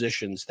their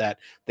positions, that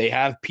they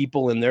have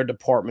people in their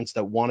departments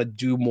that want to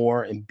do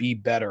more and be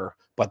better,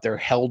 but they're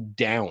held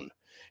down.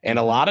 And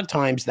a lot of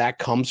times that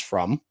comes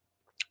from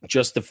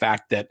just the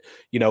fact that,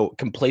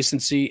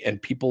 complacency,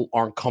 and people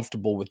aren't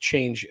comfortable with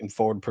change and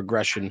forward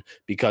progression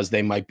because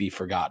they might be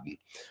forgotten.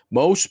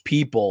 Most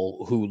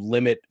people who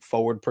limit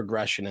forward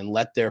progression and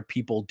let their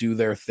people do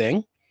their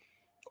thing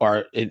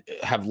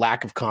have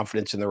lack of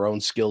confidence in their own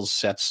skills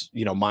sets,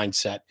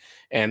 mindset.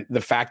 And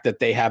the fact that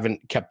they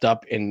haven't kept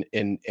up and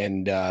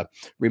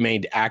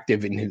remained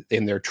active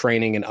in their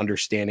training and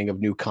understanding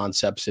of new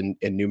concepts and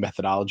new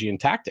methodology and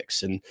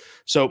tactics. And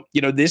so,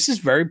 this is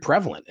very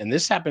prevalent, and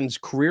this happens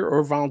career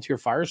or volunteer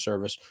fire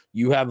service.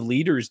 You have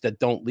leaders that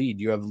don't lead.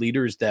 You have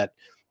leaders that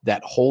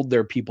hold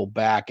their people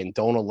back and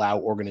don't allow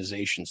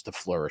organizations to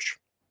flourish.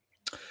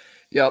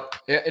 Yep.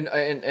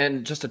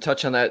 And just to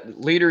touch on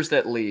that, leaders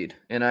that lead,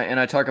 and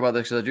I talk about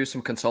this because I do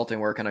some consulting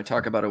work, and I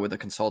talk about it with the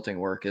consulting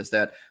work, is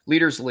that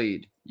leaders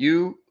lead.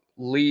 You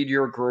lead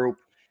your group,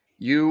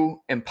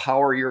 you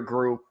empower your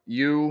group,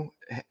 you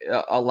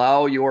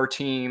allow your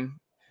team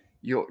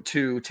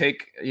to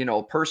take,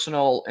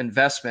 personal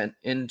investment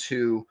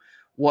into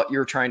what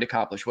you're trying to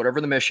accomplish,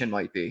 whatever the mission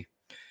might be.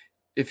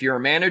 If you're a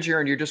manager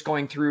and you're just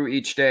going through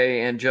each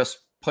day and just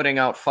putting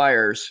out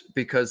fires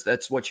because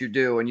that's what you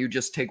do, and you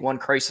just take one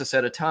crisis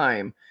at a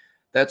time,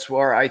 that's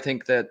where I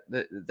think that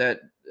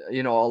a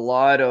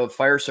lot of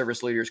fire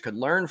service leaders could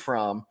learn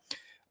from.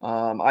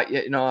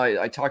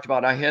 I talked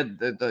about, I had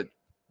the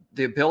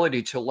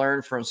ability to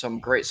learn from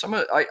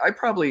I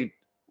probably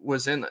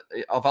was in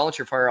a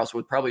volunteer firehouse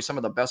with probably some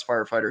of the best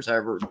firefighters I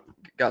ever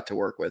got to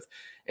work with,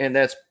 and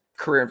that's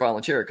career and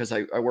volunteer, because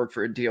I worked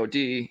for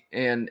DOD,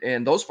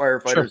 and those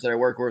firefighters that I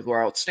worked with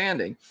were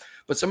outstanding.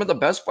 But some of the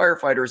best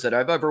firefighters that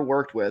I've ever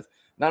worked with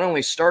not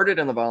only started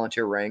in the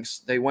volunteer ranks,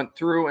 they went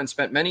through and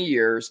spent many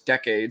years,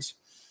 decades,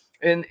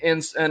 and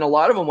a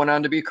lot of them went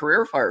on to be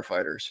career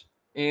firefighters.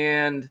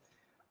 And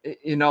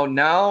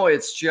now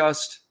it's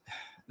just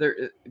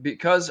there,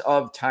 because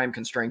of time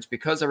constraints,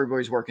 because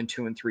everybody's working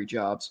 2 and 3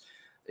 jobs,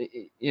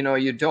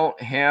 you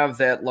don't have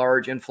that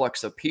large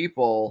influx of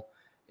people.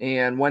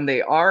 And when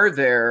they are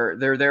there,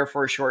 they're there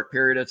for a short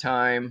period of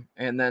time,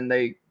 and then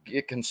they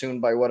get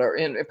consumed by whatever,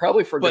 and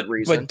probably for good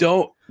reason.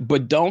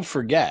 But don't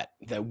forget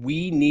that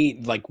we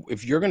need, like,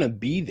 if you're going to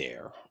be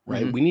there,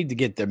 right, we need to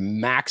get the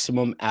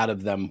maximum out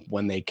of them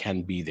when they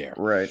can be there.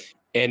 Right.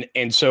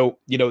 And so,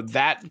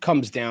 that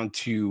comes down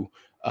to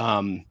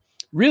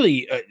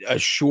really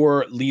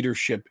assure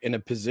leadership in a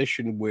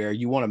position where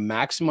you want to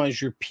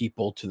maximize your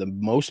people to the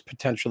most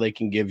potential they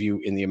can give you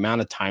in the amount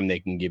of time they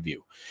can give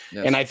you.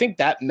 Yes. And I think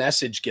that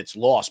message gets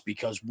lost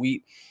because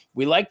we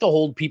like to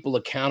hold people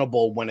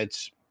accountable when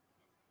it's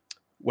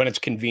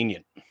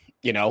convenient,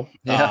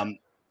 Yeah.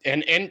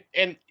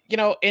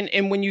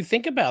 And when you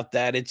think about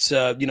that, it's,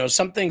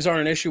 some things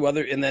aren't an issue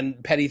and then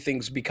petty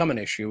things become an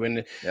issue.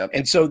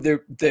 And so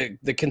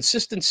the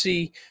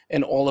consistency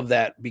and all of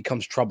that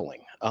becomes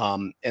troubling.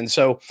 And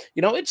so,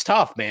 it's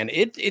tough, man.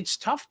 It's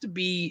tough to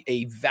be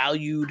a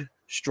valued,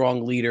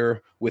 strong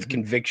leader with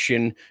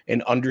conviction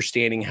and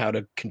understanding how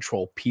to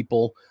control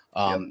people,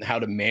 how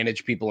to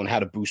manage people and how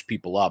to boost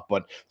people up.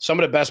 But some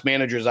of the best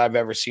managers I've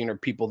ever seen are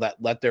people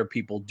that let their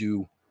people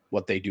do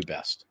what they do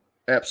best.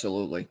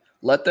 Absolutely.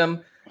 Let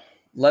them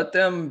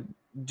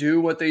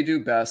do what they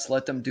do best.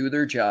 Let them do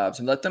their jobs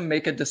and let them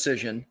make a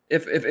decision.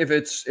 If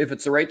it's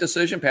the right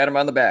decision, pat them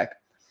on the back.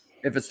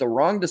 If it's the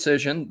wrong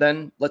decision,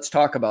 then let's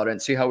talk about it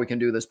and see how we can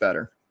do this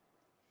better.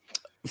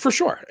 For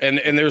sure. And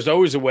there's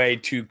always a way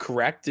to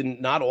correct,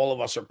 and not all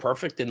of us are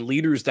perfect, and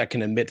leaders that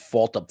can admit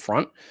fault up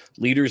front,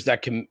 leaders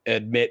that can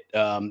admit,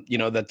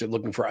 that they're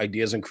looking for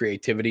ideas and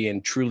creativity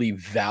and truly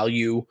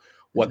value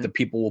what the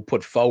people will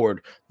put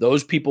forward.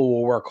 Those people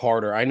will work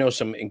harder. I know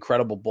some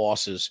incredible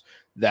bosses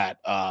that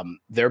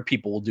their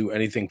people will do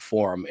anything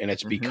for them. And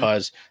it's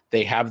because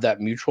they have that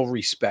mutual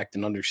respect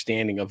and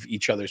understanding of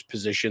each other's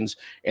positions,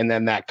 and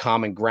then that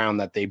common ground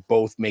that they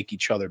both make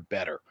each other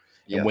better.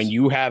 Yes. And when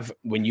you have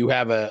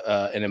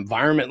an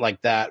environment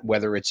like that,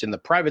 whether it's in the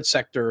private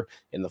sector,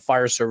 in the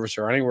fire service,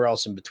 or anywhere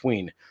else in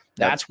between,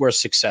 that's where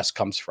success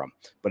comes from.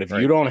 But if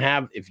you don't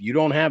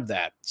have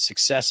that,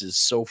 success is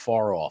so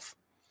far off.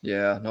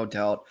 Yeah, no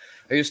doubt.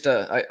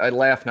 I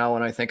laugh now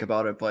when I think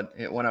about it, but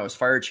when I was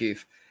fire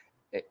chief,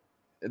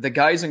 the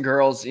guys and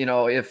girls,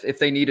 if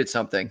they needed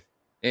something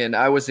and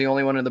I was the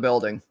only one in the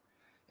building,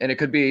 and it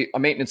could be a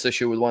maintenance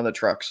issue with one of the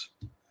trucks,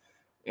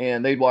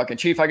 and they'd walk in,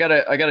 Chief, I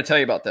gotta tell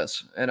you about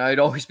this. And I'd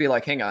always be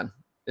like, hang on,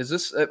 is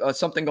this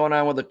something going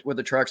on with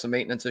the trucks, a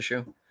maintenance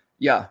issue?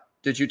 Yeah.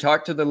 Did you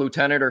talk to the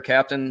lieutenant or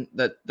captain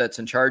that's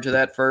in charge of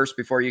that first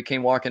before you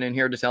came walking in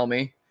here to tell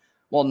me?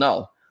 Well,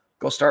 no.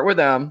 Go start with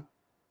them.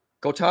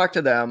 Go talk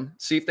to them.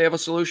 See if they have a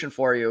solution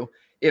for you.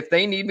 If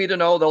they need me to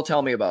know, they'll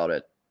tell me about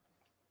it.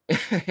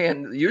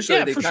 And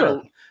usually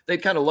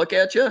they'd kind of look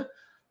at you.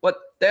 But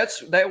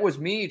that was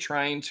me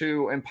trying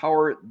to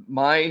empower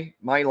my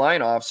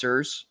line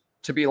officers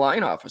to be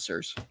line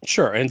officers.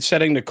 Sure. And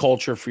setting the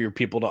culture for your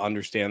people to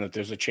understand that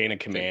there's a chain of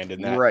command,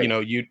 and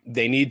that,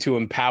 they need to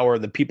empower,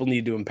 the people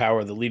need to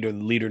empower the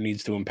leader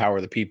needs to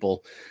empower the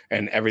people,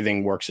 and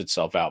everything works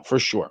itself out for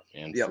sure.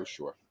 And for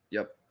sure.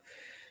 Yep.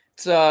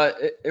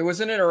 It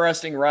was an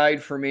interesting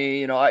ride for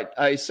me.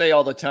 I say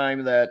all the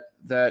time that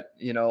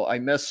I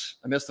miss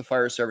the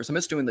fire service. I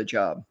miss doing the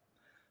job.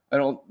 I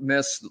don't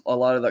miss a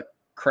lot of the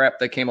crap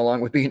that came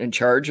along with being in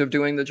charge of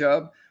doing the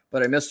job,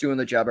 but I miss doing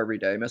the job every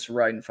day. I miss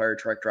riding fire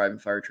truck, driving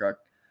fire truck.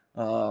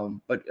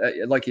 But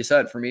like you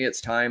said, for me, it's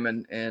time.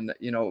 And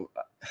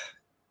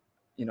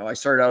I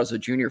started out as a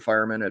junior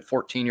fireman at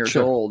 14 years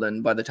old.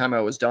 And by the time I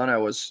was done, I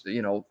was,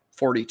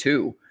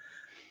 42.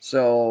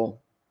 So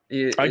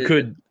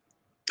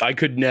I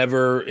could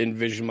never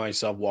envision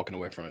myself walking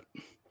away from it.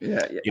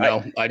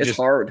 Yeah. It's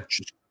hard.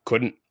 Just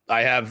couldn't.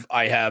 I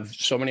have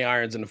so many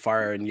irons in the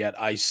fire, and yet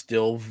I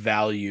still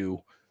value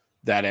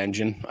that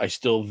engine. I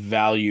still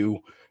value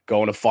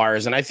going to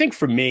fires. And I think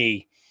for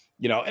me,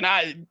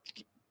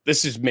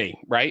 this is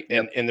me, right?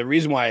 Yep. And the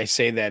reason why I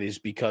say that is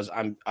because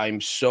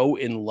I'm so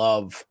in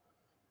love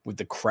with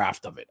the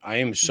craft of it. I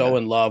am so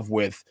in love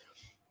with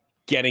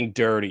getting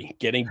dirty,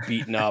 getting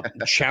beaten up,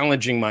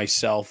 challenging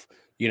myself,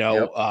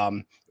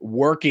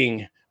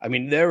 working. I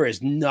mean, there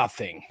is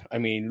nothing,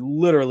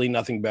 literally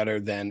nothing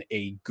better than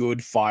a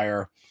good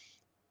fire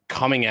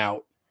coming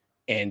out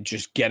and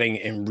just getting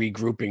and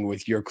regrouping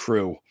with your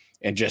crew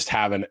and just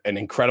having an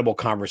incredible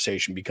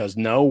conversation, because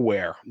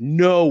nowhere,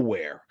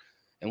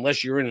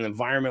 unless you're in an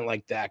environment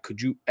like that,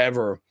 could you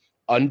ever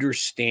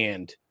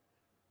understand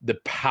the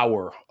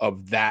power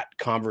of that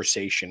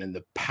conversation and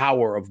the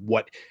power of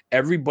what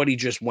everybody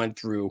just went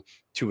through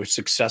to a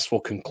successful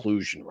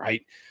conclusion,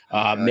 right?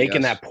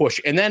 Making that push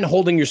and then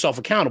holding yourself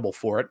accountable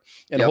for it,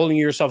 and holding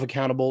yourself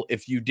accountable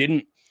if you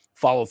didn't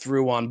follow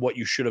through on what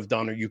you should have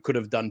done or you could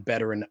have done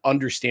better, and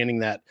understanding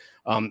that.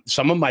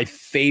 Some of my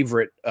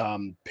favorite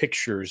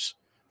pictures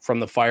from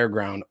the fire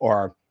ground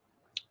are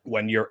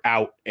when you're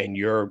out and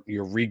you're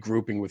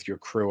regrouping with your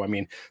crew. I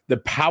mean, the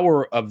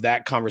power of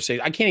that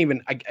conversation, I can't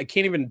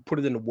even put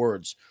it into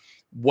words,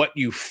 what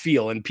you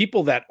feel. And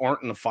people that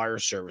aren't in the fire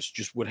service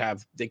just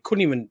they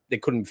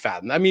couldn't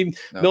fathom. I mean,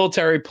 No.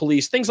 military,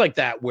 police, things like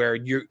that, where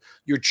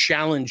you're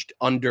challenged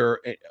under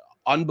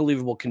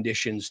unbelievable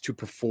conditions to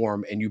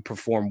perform, and you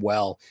perform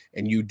well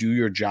and you do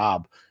your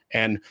job.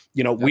 And,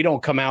 we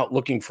don't come out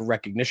looking for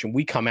recognition.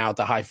 We come out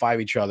to high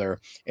five each other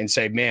and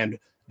say, man,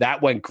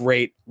 that went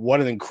great.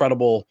 What an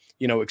incredible,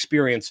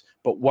 experience.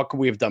 But what could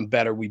we have done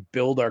better? We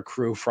build our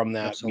crew from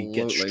that. Absolutely. We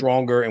get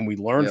stronger and we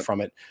learn Yep.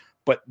 from it.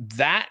 But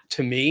that,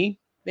 to me,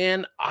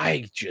 man,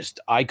 I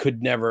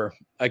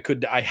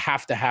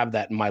have to have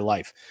that in my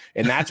life.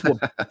 And that's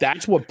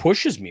what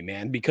pushes me,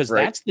 man, because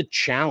Right. that's the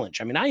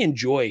challenge. I mean, I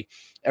enjoy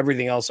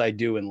everything else I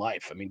do in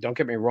life. I mean, don't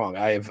get me wrong.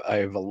 I have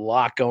a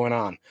lot going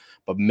on,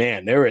 but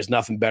man, there is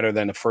nothing better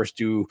than to first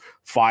do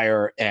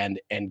fire and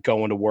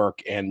going to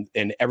work and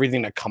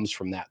everything that comes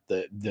from that.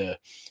 The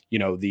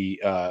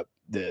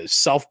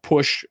self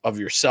push of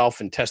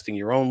yourself and testing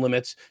your own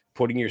limits,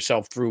 putting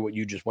yourself through what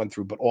you just went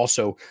through, but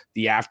also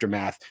the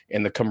aftermath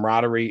and the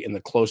camaraderie and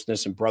the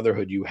closeness and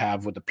brotherhood you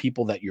have with the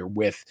people that you're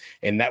with,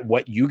 and that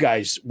what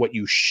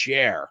you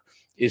share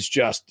is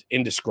just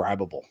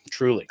indescribable,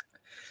 truly.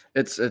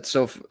 It's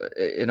so,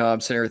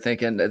 I'm sitting here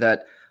thinking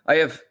that I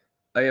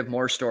have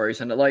more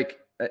stories, and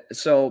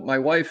so my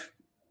wife,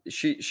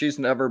 she's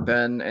never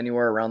been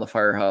anywhere around the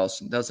firehouse,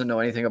 doesn't know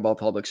anything about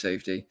public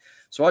safety.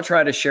 So I'll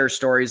try to share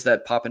stories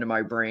that pop into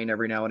my brain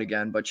every now and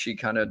again, but she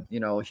kind of,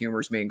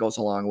 humors me and goes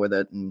along with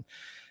it. And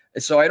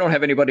so I don't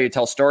have anybody to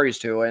tell stories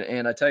to.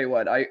 And I tell you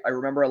what, I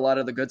remember a lot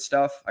of the good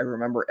stuff. I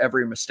remember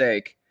every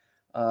mistake.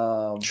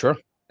 Sure.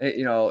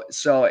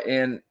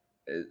 And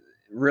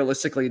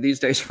realistically these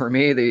days for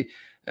me,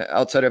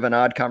 outside of an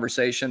odd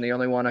conversation, the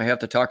only one I have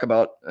to talk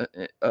about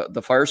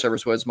the fire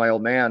service was my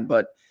old man,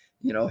 but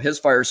his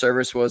fire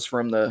service was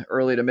from the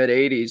early to mid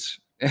 80s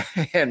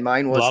and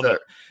mine was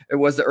it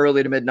was the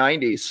early to mid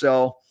 90s.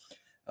 So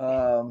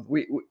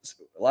we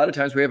a lot of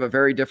times we have a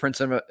very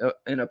difference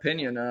in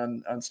opinion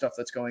on stuff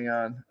that's going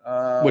on,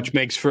 which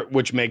makes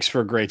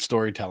for great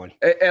storytelling.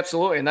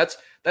 Absolutely. And that's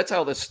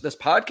how this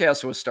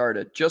podcast was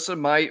started. Just in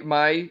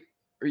my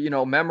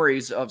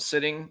memories of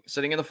sitting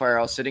in the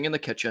firehouse, sitting in the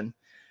kitchen,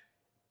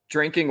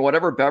 drinking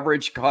whatever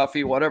beverage,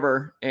 coffee,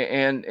 whatever.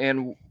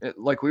 And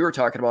like we were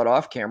talking about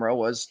off camera,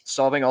 was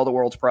solving all the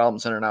world's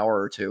problems in an hour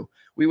or two.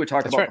 We would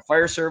talk about the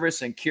fire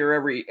service and cure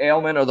every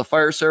ailment of the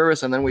fire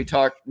service. And then we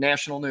talk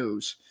national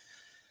news.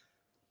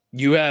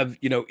 You have,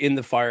 in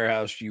the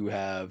firehouse, you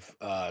have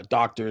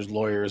doctors,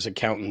 lawyers,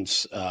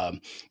 accountants,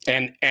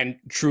 and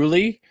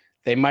truly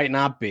they might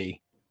not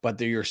be, but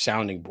they're your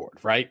sounding board,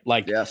 right?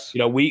 Like, yes.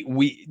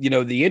 We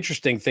the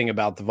interesting thing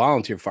about the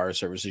volunteer fire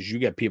service is you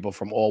get people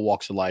from all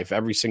walks of life,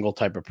 every single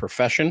type of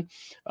profession,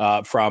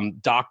 from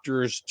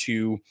doctors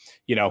to,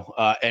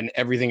 and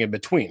everything in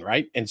between.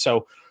 Right. And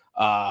so,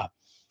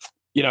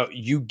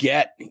 you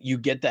get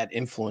that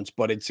influence,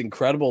 but it's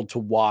incredible to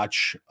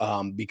watch,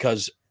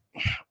 because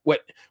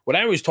what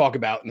I always talk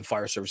about in the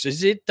fire service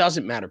is it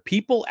doesn't matter.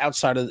 People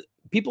outside of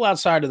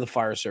the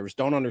fire service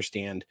don't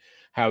understand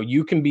how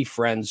you can be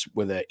friends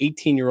with an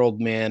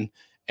 18-year-old man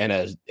and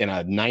a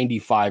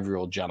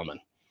 95-year-old gentleman.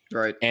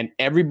 Right. And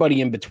everybody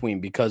in between,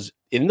 because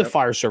in the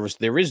fire service,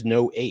 there is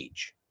no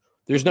age.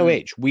 There's no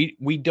age.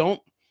 We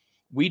don't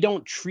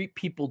treat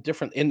people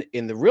different.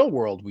 In the real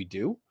world, we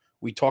do.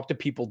 We talk to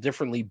people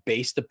differently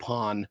based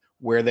upon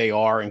where they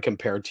are and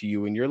compared to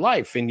you in your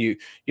life. And you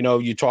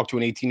talk to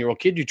an 18-year-old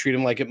kid, you treat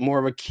them like more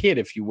of a kid,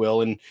 if you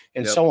will, and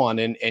so on.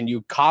 And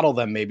you coddle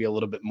them maybe a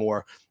little bit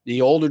more.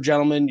 The older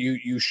gentlemen,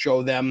 you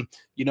show them,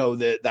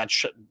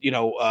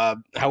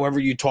 however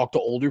you talk to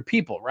older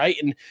people. Right.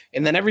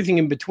 And then everything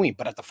in between.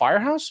 But at the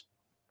firehouse,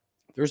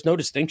 there's no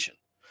distinction.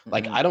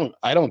 Like, I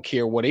don't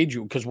care what age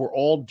because we're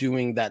all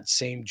doing that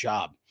same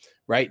job.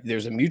 Right.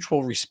 There's a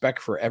mutual respect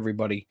for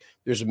everybody.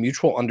 There's a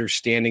mutual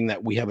understanding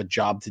that we have a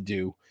job to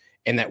do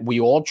and that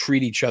we all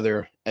treat each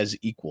other as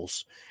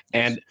equals.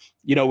 And,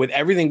 with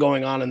everything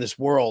going on in this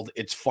world,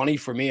 it's funny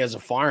for me as a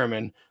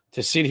fireman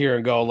to sit here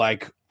and go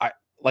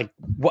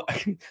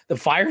what the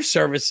fire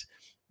service,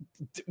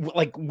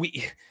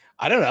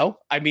 I don't know.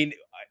 I mean,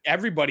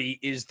 everybody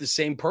is the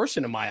same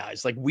person in my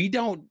eyes. Like, you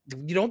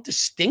don't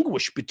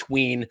distinguish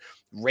between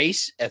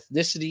race,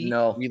 ethnicity,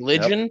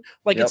 religion.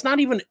 It's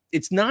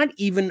not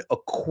even a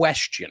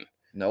question.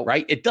 No.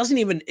 Right. It doesn't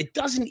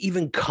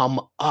even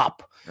come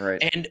up.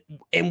 Right.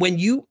 And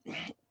when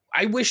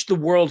I wish the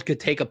world could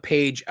take a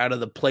page out of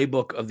the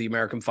playbook of the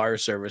American Fire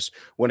Service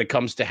when it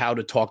comes to how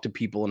to talk to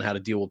people and how to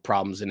deal with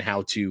problems and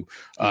how to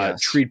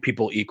treat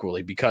people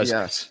equally, because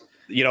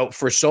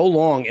for so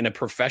long in a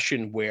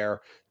profession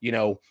where,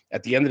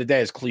 at the end of the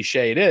day, as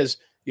cliche it is,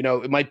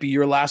 it might be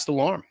your last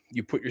alarm.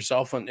 You put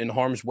yourself in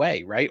harm's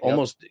way, right? Yep.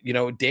 Almost,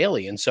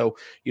 daily. And so,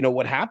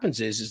 what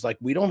happens is like,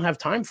 we don't have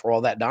time for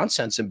all that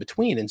nonsense in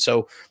between. And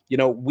so,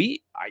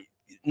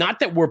 not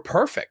that we're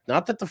perfect,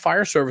 not that the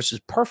fire service is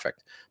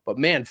perfect, but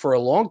man, for a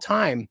long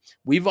time,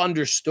 we've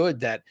understood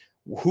that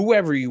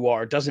whoever you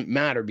are, doesn't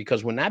matter,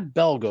 because when that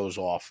bell goes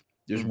off,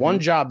 there's one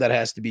job that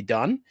has to be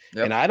done.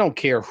 Yep. And I don't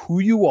care who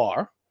you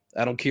are.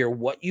 I don't care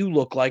what you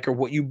look like or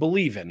what you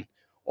believe in.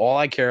 All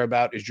I care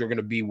about is you're going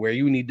to be where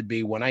you need to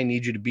be when I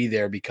need you to be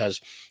there, because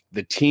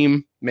the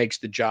team makes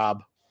the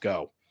job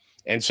go.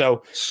 And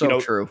so,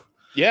 True.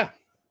 Yeah.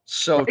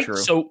 So right?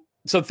 true.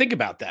 So think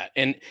about that.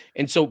 And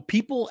so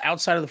people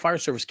outside of the fire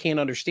service can't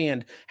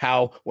understand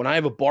how when I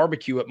have a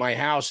barbecue at my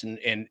house and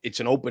it's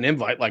an open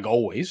invite, like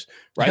always,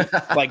 right?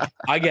 Like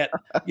I get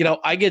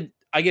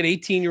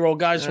 18-year-old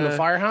guys from the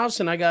firehouse,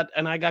 and I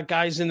got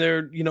guys in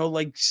their,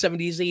 like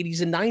 70s,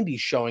 80s, and 90s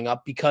showing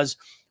up because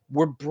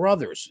we're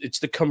brothers. It's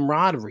the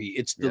camaraderie.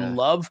 It's the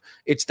love.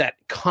 It's that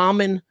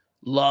common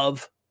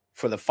love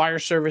for the fire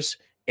service,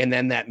 and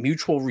then that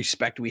mutual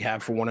respect we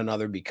have for one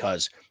another,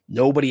 because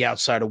nobody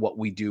outside of what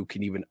we do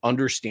can even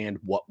understand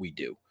what we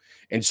do.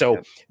 And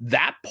so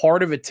that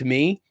part of it to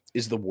me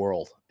is the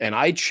world. And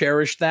I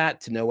cherish that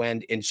to no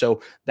end. And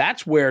so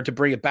that's where, to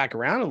bring it back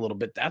around a little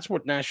bit, that's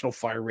what National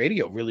Fire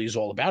Radio really is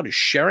all about, is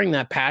sharing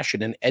that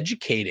passion and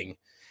educating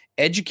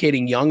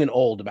young and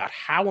old about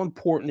how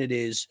important it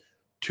is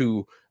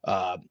to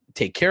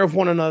take care of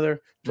one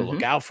another, to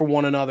look out for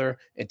one another,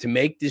 and to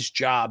make this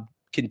job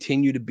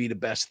continue to be the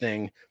best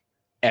thing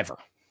ever.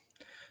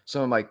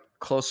 Some of my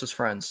closest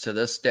friends to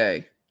this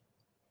day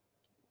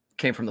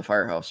came from the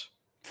firehouse.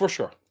 For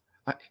sure.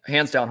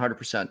 Hands down,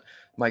 100%.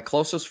 My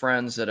closest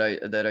friends that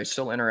I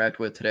still interact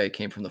with today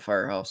came from the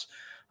firehouse.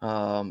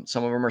 Some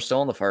of them are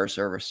still in the fire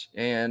service,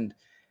 and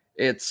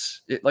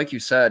it's like you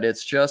said,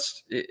 it's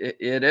just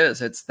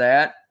it's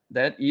that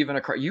even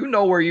across,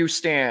 where you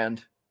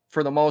stand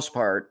for the most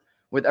part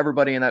with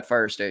everybody in that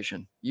fire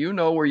station. You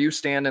know where you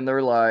stand in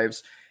their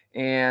lives,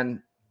 and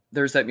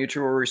there's that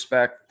mutual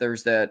respect.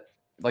 There's that,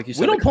 like you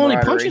said, we don't pull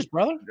any punches,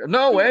 brother.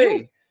 No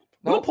way.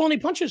 We don't pull any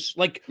punches.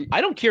 Like,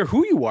 I don't care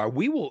who you are.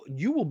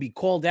 You will be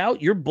called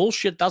out. Your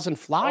bullshit doesn't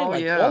fly.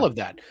 All of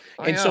that.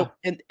 So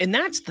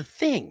that's the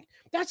thing.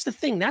 That's the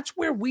thing. That's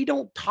where we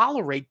don't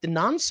tolerate the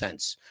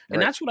nonsense.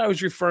 And that's what I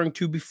was referring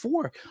to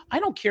before. I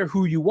don't care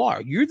who you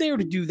are. You're there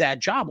to do that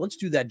job. Let's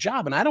do that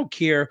job. And I don't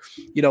care,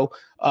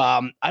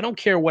 I don't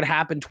care what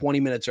happened 20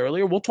 minutes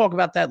earlier. We'll talk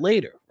about that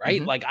later,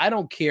 right? Like, I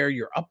don't care.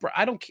 You're up.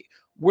 I don't care.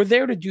 We're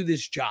there to do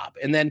this job.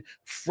 And then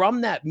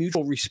from that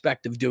mutual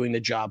respect of doing the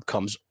job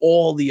comes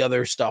all the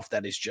other stuff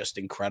that is just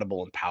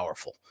incredible and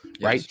powerful,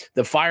 right?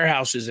 The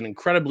firehouse is an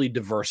incredibly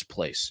diverse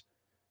place,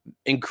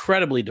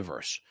 incredibly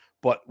diverse.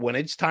 But when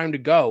it's time to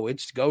go,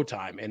 it's go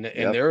time. And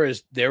there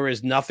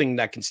is nothing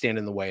that can stand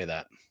in the way of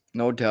that.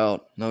 No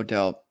doubt. No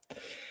doubt.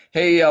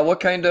 Hey, what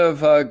kind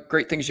of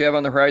great things do you have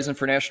on the horizon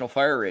for National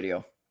Fire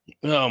Radio?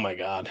 Oh my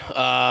God.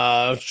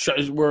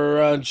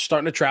 We're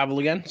starting to travel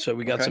again. So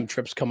we got some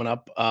trips coming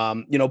up.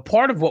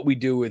 Part of what we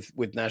do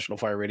with National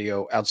Fire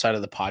Radio outside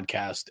of the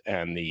podcast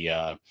and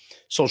the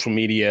social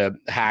media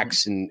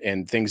hacks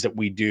and things that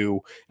we do.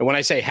 And when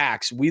I say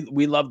hacks, we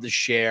love to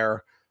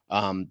share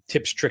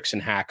tips, tricks,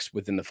 and hacks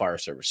within the fire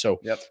service.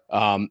 So,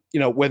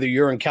 whether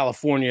you're in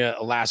California,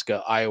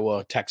 Alaska,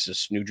 Iowa,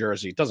 Texas, New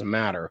Jersey, it doesn't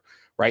matter.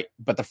 Right.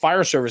 But the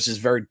fire service is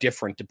very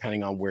different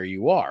depending on where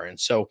you are. And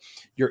so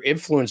you're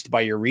influenced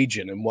by your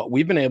region. And what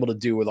we've been able to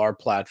do with our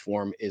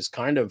platform is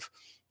kind of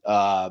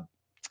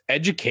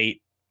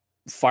educate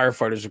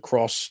firefighters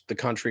across the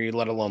country,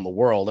 let alone the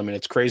world. I mean,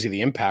 it's crazy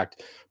the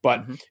impact,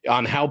 but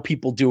on how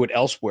people do it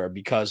elsewhere,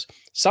 because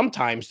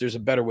sometimes there's a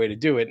better way to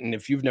do it. And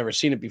if you've never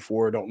seen it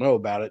before or don't know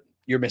about it,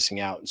 you're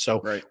missing out. And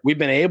so we've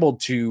been able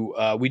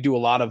to we do a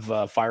lot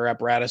of fire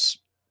apparatus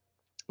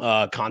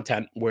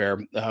content where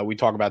we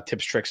talk about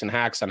tips, tricks, and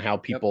hacks on how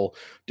people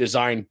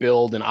design,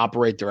 build, and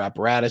operate their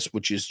apparatus,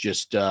 which is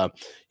just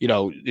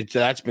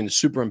that's been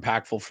super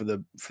impactful for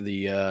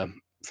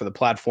the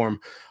platform.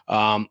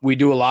 We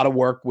do a lot of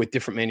work with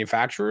different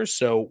manufacturers.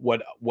 So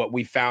what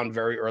we found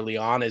very early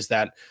on is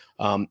that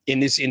in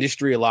this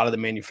industry, a lot of the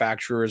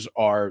manufacturers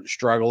are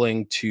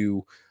struggling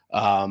to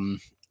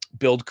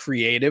build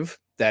creative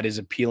that is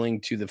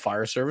appealing to the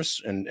fire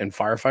service and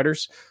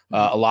firefighters.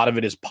 A lot of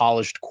it is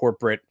polished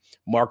corporate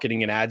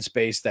marketing and ad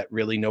space that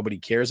really nobody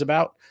cares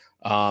about.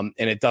 And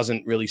it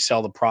doesn't really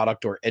sell the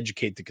product or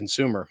educate the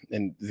consumer.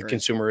 And the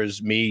consumer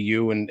is me,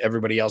 you, and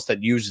everybody else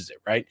that uses it,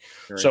 right?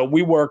 So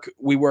we work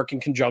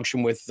in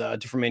conjunction with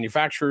different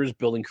manufacturers,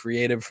 building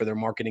creative for their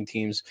marketing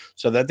teams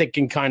so that they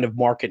can kind of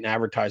market and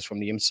advertise from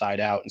the inside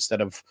out instead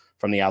of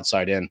from the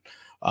outside in.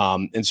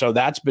 And so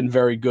that's been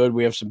very good.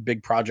 We have some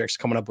big projects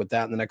coming up with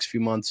that in the next few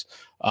months.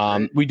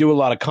 We do a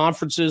lot of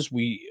conferences.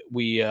 We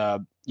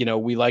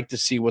like to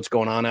see what's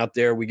going on out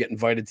there. We get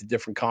invited to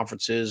different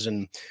conferences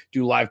and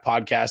do live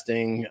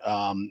podcasting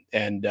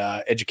and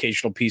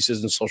educational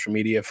pieces and social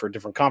media for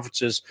different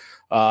conferences.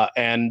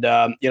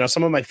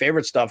 Some of my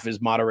favorite stuff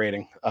is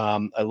moderating.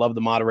 I love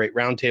to moderate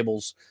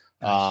roundtables.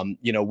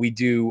 We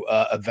do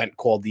an event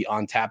called the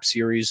On Tap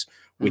series,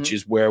 which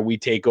is where we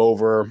take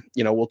over,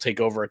 we'll take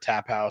over a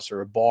tap house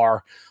or a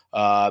bar.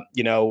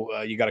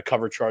 You got a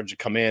cover charge to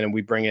come in, and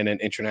we bring in an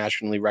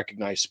internationally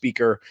recognized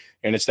speaker.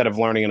 And instead of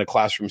learning in a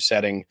classroom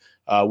setting,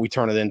 we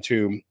turn it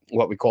into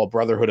what we call a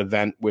brotherhood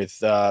event with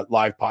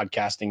live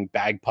podcasting,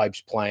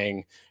 bagpipes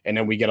playing, and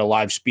then we get a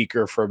live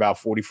speaker for about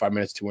 45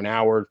 minutes to an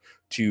hour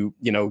to,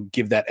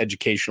 give that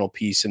educational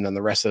piece. And then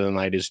the rest of the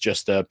night is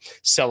just a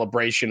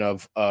celebration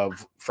of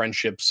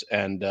friendships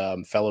and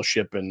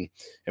fellowship and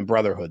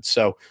brotherhood.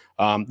 So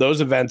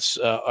those events,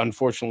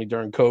 unfortunately,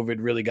 during COVID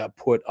really got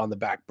put on the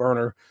back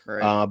burner.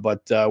 Right.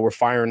 But we're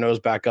firing those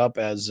back up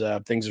as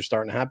things are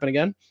starting to happen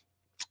again.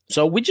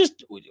 So we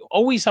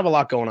always have a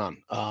lot going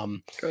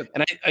on. Good.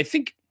 And I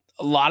think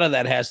a lot of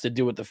that has to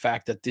do with the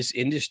fact that this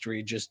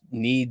industry just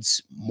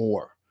needs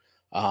more.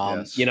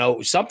 Yes.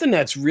 Something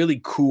that's really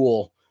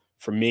cool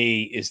for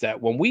me is that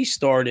when we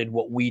started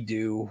what we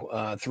do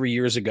 3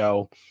 years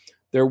ago,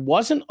 there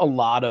wasn't a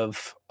lot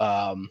of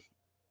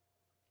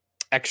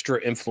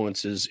extra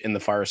influences in the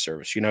fire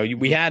service.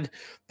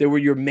 There were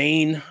your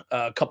main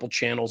couple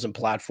channels and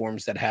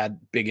platforms that had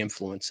big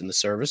influence in the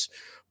service,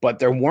 but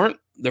there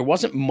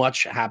wasn't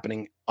much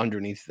happening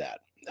underneath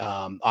that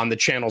on the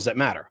channels that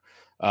matter.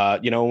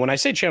 When I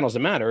say channels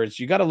that matter,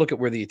 it's you got to look at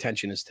where the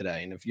attention is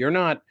today. And if you're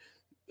not,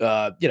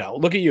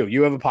 look at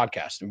you have a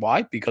podcast. And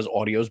why? Because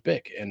audio is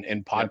big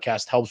and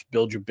podcast helps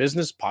build your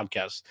business.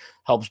 Podcast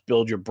helps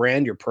build your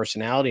brand, your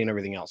personality, and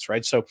everything else.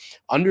 Right. So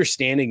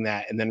understanding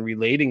that and then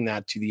relating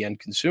that to the end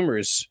consumer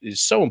is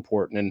so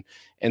important.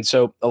 And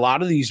so a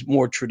lot of these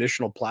more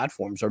traditional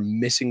platforms are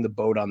missing the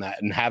boat on that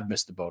and have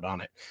missed the boat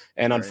on it.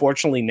 And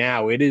unfortunately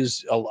now it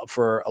is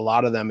for a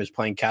lot of them is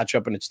playing catch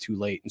up and it's too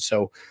late. And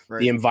so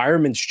the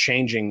environment's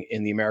changing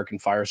in the American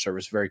Fire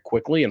Service very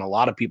quickly. And a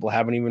lot of people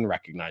haven't even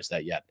recognized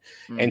that yet.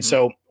 Mm-hmm. And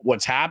so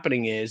what's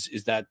happening is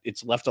that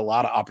it's left a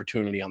lot of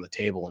opportunity on the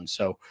table. And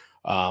so,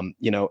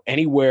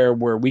 anywhere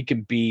where we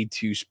can be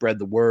to spread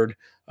the word,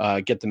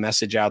 get the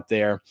message out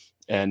there,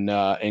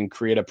 and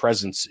create a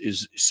presence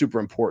is super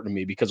important to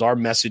me because our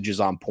message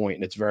is on point.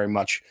 And it's very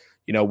much,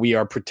 we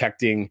are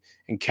protecting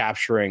and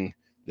capturing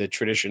the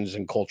traditions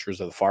and cultures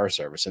of the fire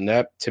service. And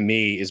that to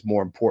me is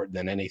more important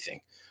than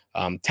anything.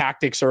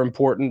 Tactics are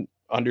important,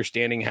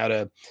 understanding how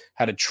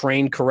to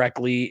train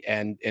correctly.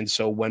 And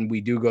so when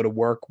we do go to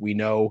work, we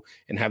know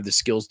and have the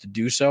skills to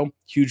do so,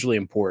 hugely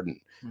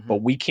important. Mm-hmm.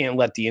 But we can't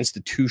let the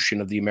institution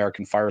of the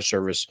American Fire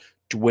Service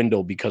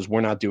dwindle because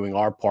we're not doing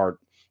our part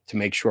to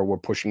make sure we're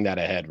pushing that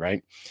ahead.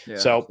 Right. Yeah,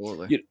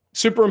 so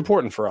super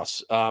important for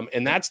us.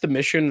 And that's the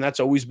mission. That's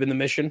always been the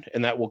mission.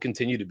 And that will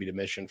continue to be the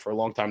mission for a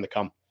long time to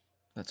come.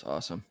 That's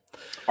awesome.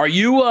 Are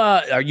you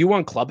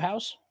on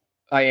Clubhouse?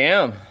 I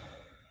am.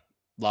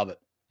 Love it.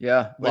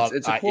 Yeah.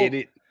 It's a cool...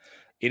 it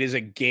is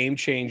a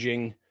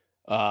game-changing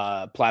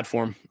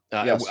platform.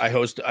 Yes.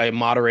 I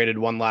moderated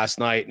one last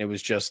night and it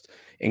was just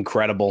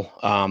incredible.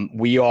 I'm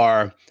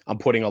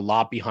putting a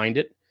lot behind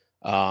it.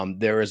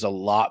 There is a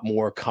lot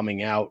more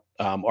coming out.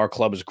 Our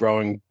club is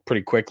growing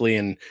pretty quickly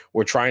and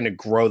we're trying to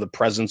grow the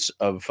presence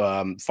of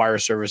fire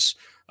service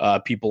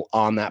people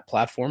on that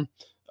platform.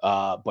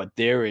 But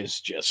there is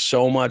just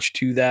so much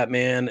to that,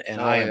 man. And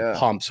I am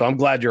pumped. So I'm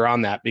glad you're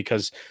on that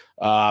because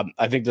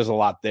I think there's a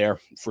lot there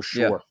for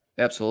sure.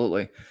 Yeah,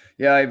 absolutely.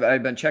 Yeah,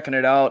 I've been checking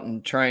it out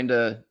and trying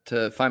to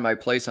find my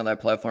place on that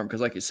platform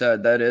because, like you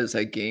said, that is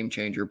a game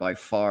changer by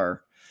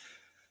far.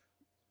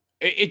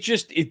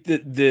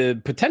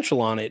 The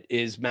potential on it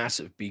is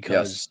massive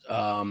because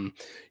the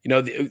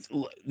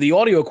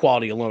audio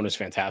quality alone is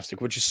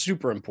fantastic, which is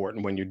super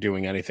important when you're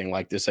doing anything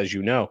like this, as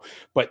you know.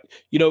 But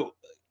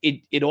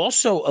it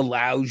also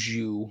allows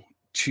you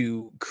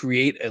to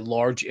create a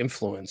large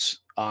influence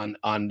on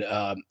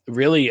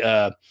really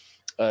a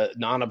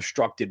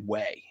non-obstructed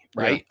way.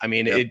 Right. Yeah. I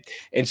mean,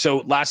 and so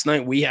last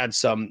night we had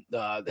some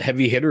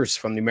heavy hitters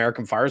from the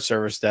American Fire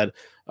Service that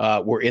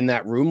were in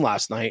that room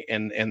last night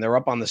and they're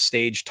up on the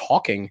stage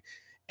talking.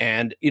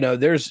 And,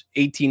 there's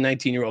 18,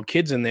 19-year-old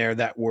kids in there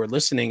that were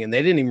listening and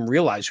they didn't even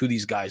realize who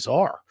these guys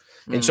are.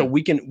 Mm-hmm. And so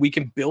we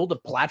can build a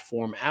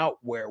platform out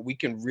where we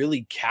can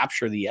really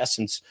capture the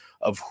essence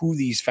of who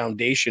these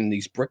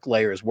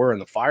bricklayers were in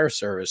the fire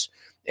service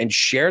and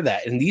share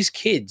that. And these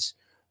kids,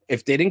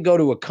 if they didn't go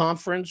to a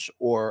conference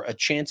or a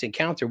chance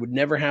encounter, would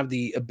never have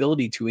the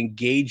ability to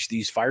engage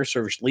these fire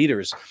service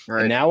leaders.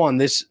 Right. And now on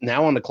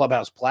the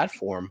Clubhouse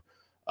platform,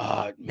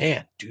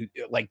 man, dude,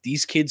 like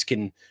these kids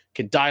can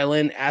dial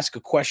in, ask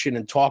a question,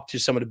 and talk to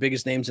some of the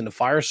biggest names in the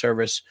fire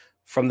service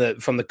from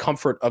the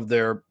comfort of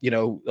their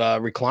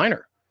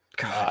recliner.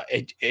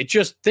 It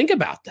just think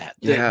about that.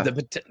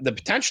 The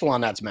potential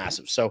on that's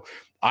massive. So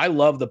I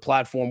love the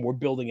platform. We're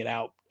building it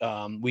out.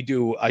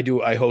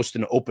 I host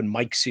an open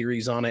mic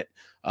series on it,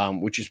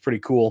 which is pretty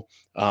cool.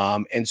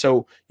 And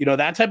so,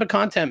 that type of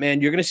content,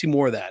 man, you're going to see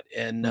more of that.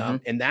 And,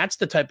 and that's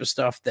the type of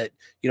stuff that,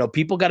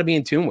 people got to be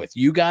in tune with.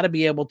 You got to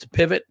be able to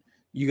pivot.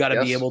 You got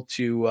to be able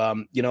to,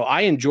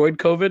 I enjoyed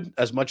COVID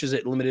as much as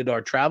it limited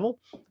our travel.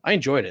 I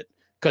enjoyed it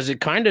because it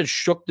kind of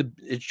shook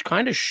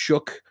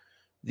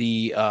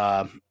the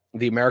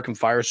the American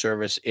Fire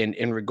Service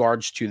in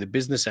regards to the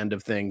business end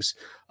of things,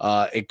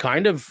 it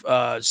kind of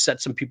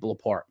set some people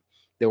apart.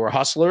 There were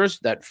hustlers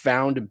that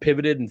found and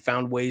pivoted and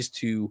found ways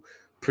to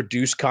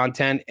produce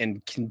content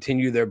and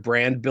continue their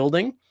brand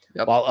building,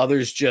 while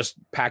others just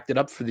packed it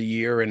up for the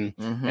year and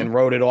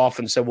wrote it off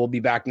and said, we'll be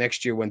back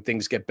next year when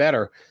things get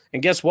better.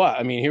 And guess what?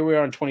 I mean, here we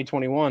are in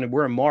 2021 and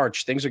we're in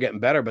March. Things are getting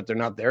better, but they're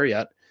not there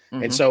yet.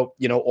 And so,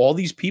 all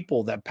these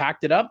people that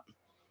packed it up,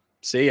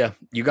 see ya.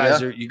 You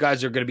guys are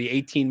going to be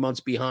 18 months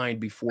behind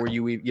before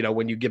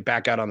when you get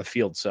back out on the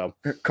field. So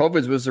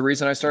COVID was the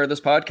reason I started this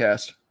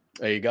podcast.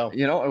 There you go.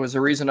 It was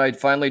the reason I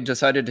finally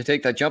decided to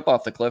take that jump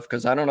off the cliff,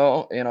 because I don't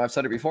know, I've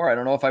said it before, I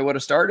don't know if I would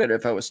have started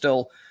if I was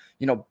still,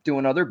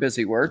 doing other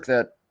busy work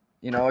that,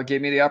 it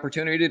gave me the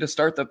opportunity to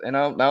start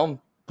now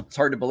it's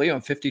hard to believe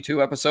I'm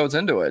 52 episodes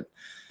into it.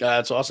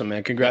 That's awesome,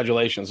 man.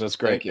 Congratulations. That's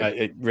great.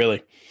 It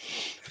really.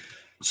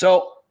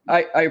 So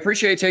I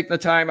appreciate taking the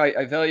time.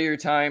 I value your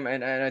time,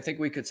 and I think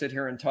we could sit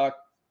here and talk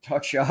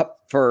shop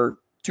for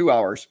 2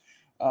 hours.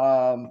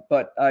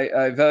 But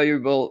I value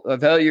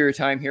your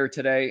time here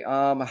today.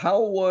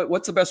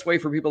 What's the best way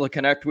for people to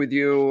connect with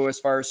you as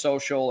far as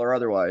social or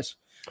otherwise?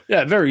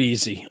 Yeah, very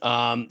easy. We're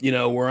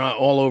on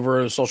all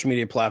over social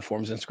media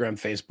platforms, Instagram,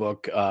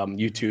 Facebook,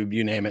 YouTube,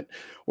 you name it.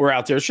 We're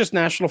out there. It's just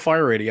National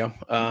Fire Radio.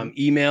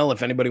 Email,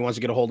 if anybody wants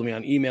to get a hold of me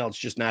on email, it's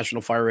just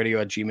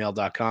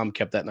nationalfireradio@gmail.com.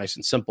 Kept that nice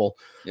and simple.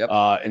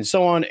 And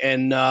so on.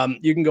 And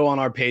you can go on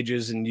our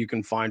pages and you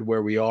can find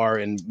where we are,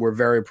 and we're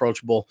very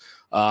approachable.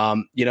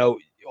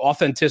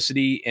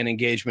 Authenticity and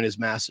engagement is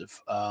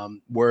massive.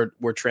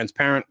 We're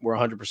transparent. We're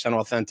 100%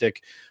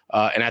 authentic.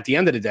 And at the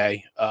end of the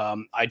day,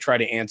 I try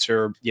to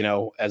answer,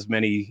 as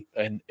many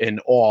in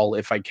all,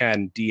 if I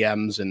can,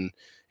 DMs and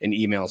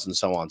emails and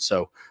so on.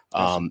 So,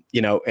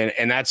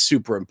 and that's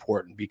super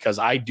important, because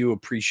I do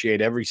appreciate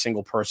every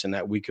single person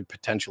that we could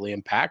potentially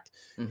impact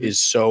is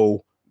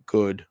so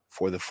good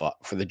for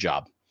the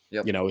job.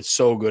 It's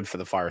so good for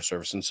the fire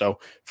service. And so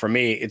for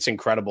me, it's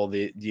incredible.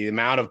 The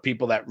amount of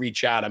people that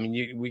reach out. I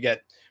mean, we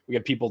get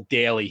people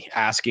daily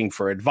asking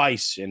for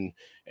advice and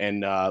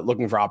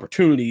looking for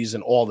opportunities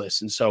and all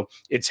this. And so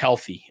it's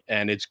healthy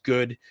and it's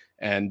good.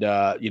 And,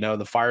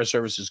 the fire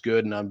service is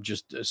good. And I'm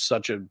just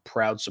such a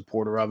proud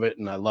supporter of it.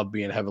 And I love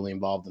being heavily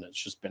involved in it.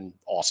 It's just been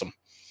awesome.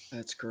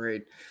 That's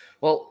great.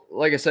 Well,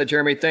 like I said,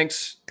 Jeremy,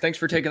 thanks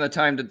for taking the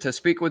time to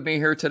speak with me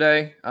here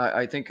today.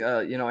 I think,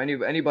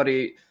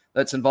 anybody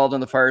that's involved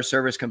in the fire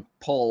service can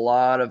pull a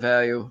lot of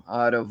value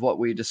out of what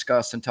we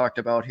discussed and talked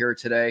about here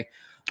today.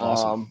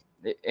 Awesome.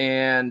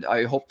 And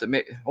I hope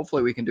that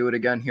hopefully we can do it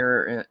again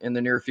here in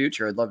the near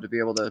future. I'd love to be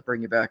able to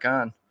bring you back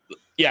on.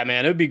 Yeah,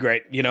 man, it would be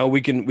great.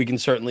 We can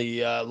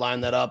certainly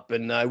line that up,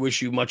 and I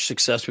wish you much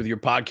success with your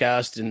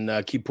podcast,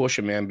 and keep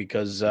pushing, man,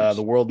 because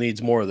the world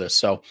needs more of this.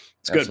 So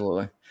it's good.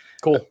 Absolutely.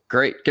 Cool.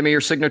 Great. Give me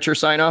your signature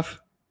sign off.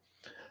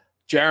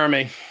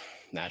 Jeremy,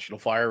 National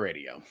Fire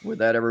Radio. With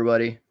that,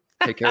 everybody,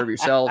 take care of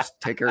yourselves.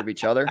 Take care of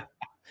each other.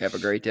 Have a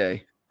great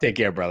day. Take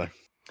care, brother.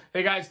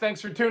 Hey, guys,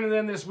 thanks for tuning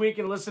in this week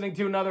and listening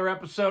to another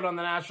episode on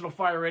the National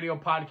Fire Radio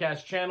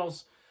podcast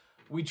channels.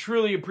 We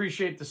truly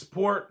appreciate the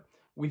support.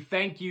 We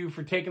thank you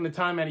for taking the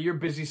time out of your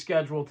busy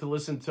schedule to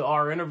listen to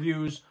our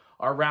interviews,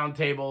 our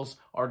roundtables,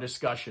 our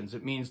discussions.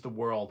 It means the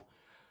world.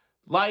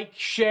 Like,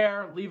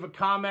 share, leave a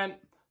comment.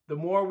 The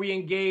more we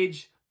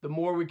engage, the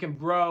more we can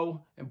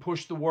grow and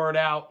push the word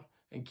out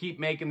and keep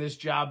making this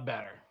job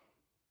better.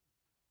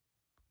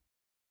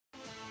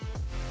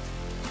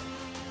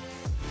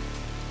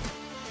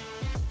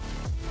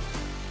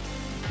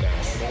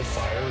 National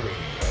Fire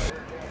Radio.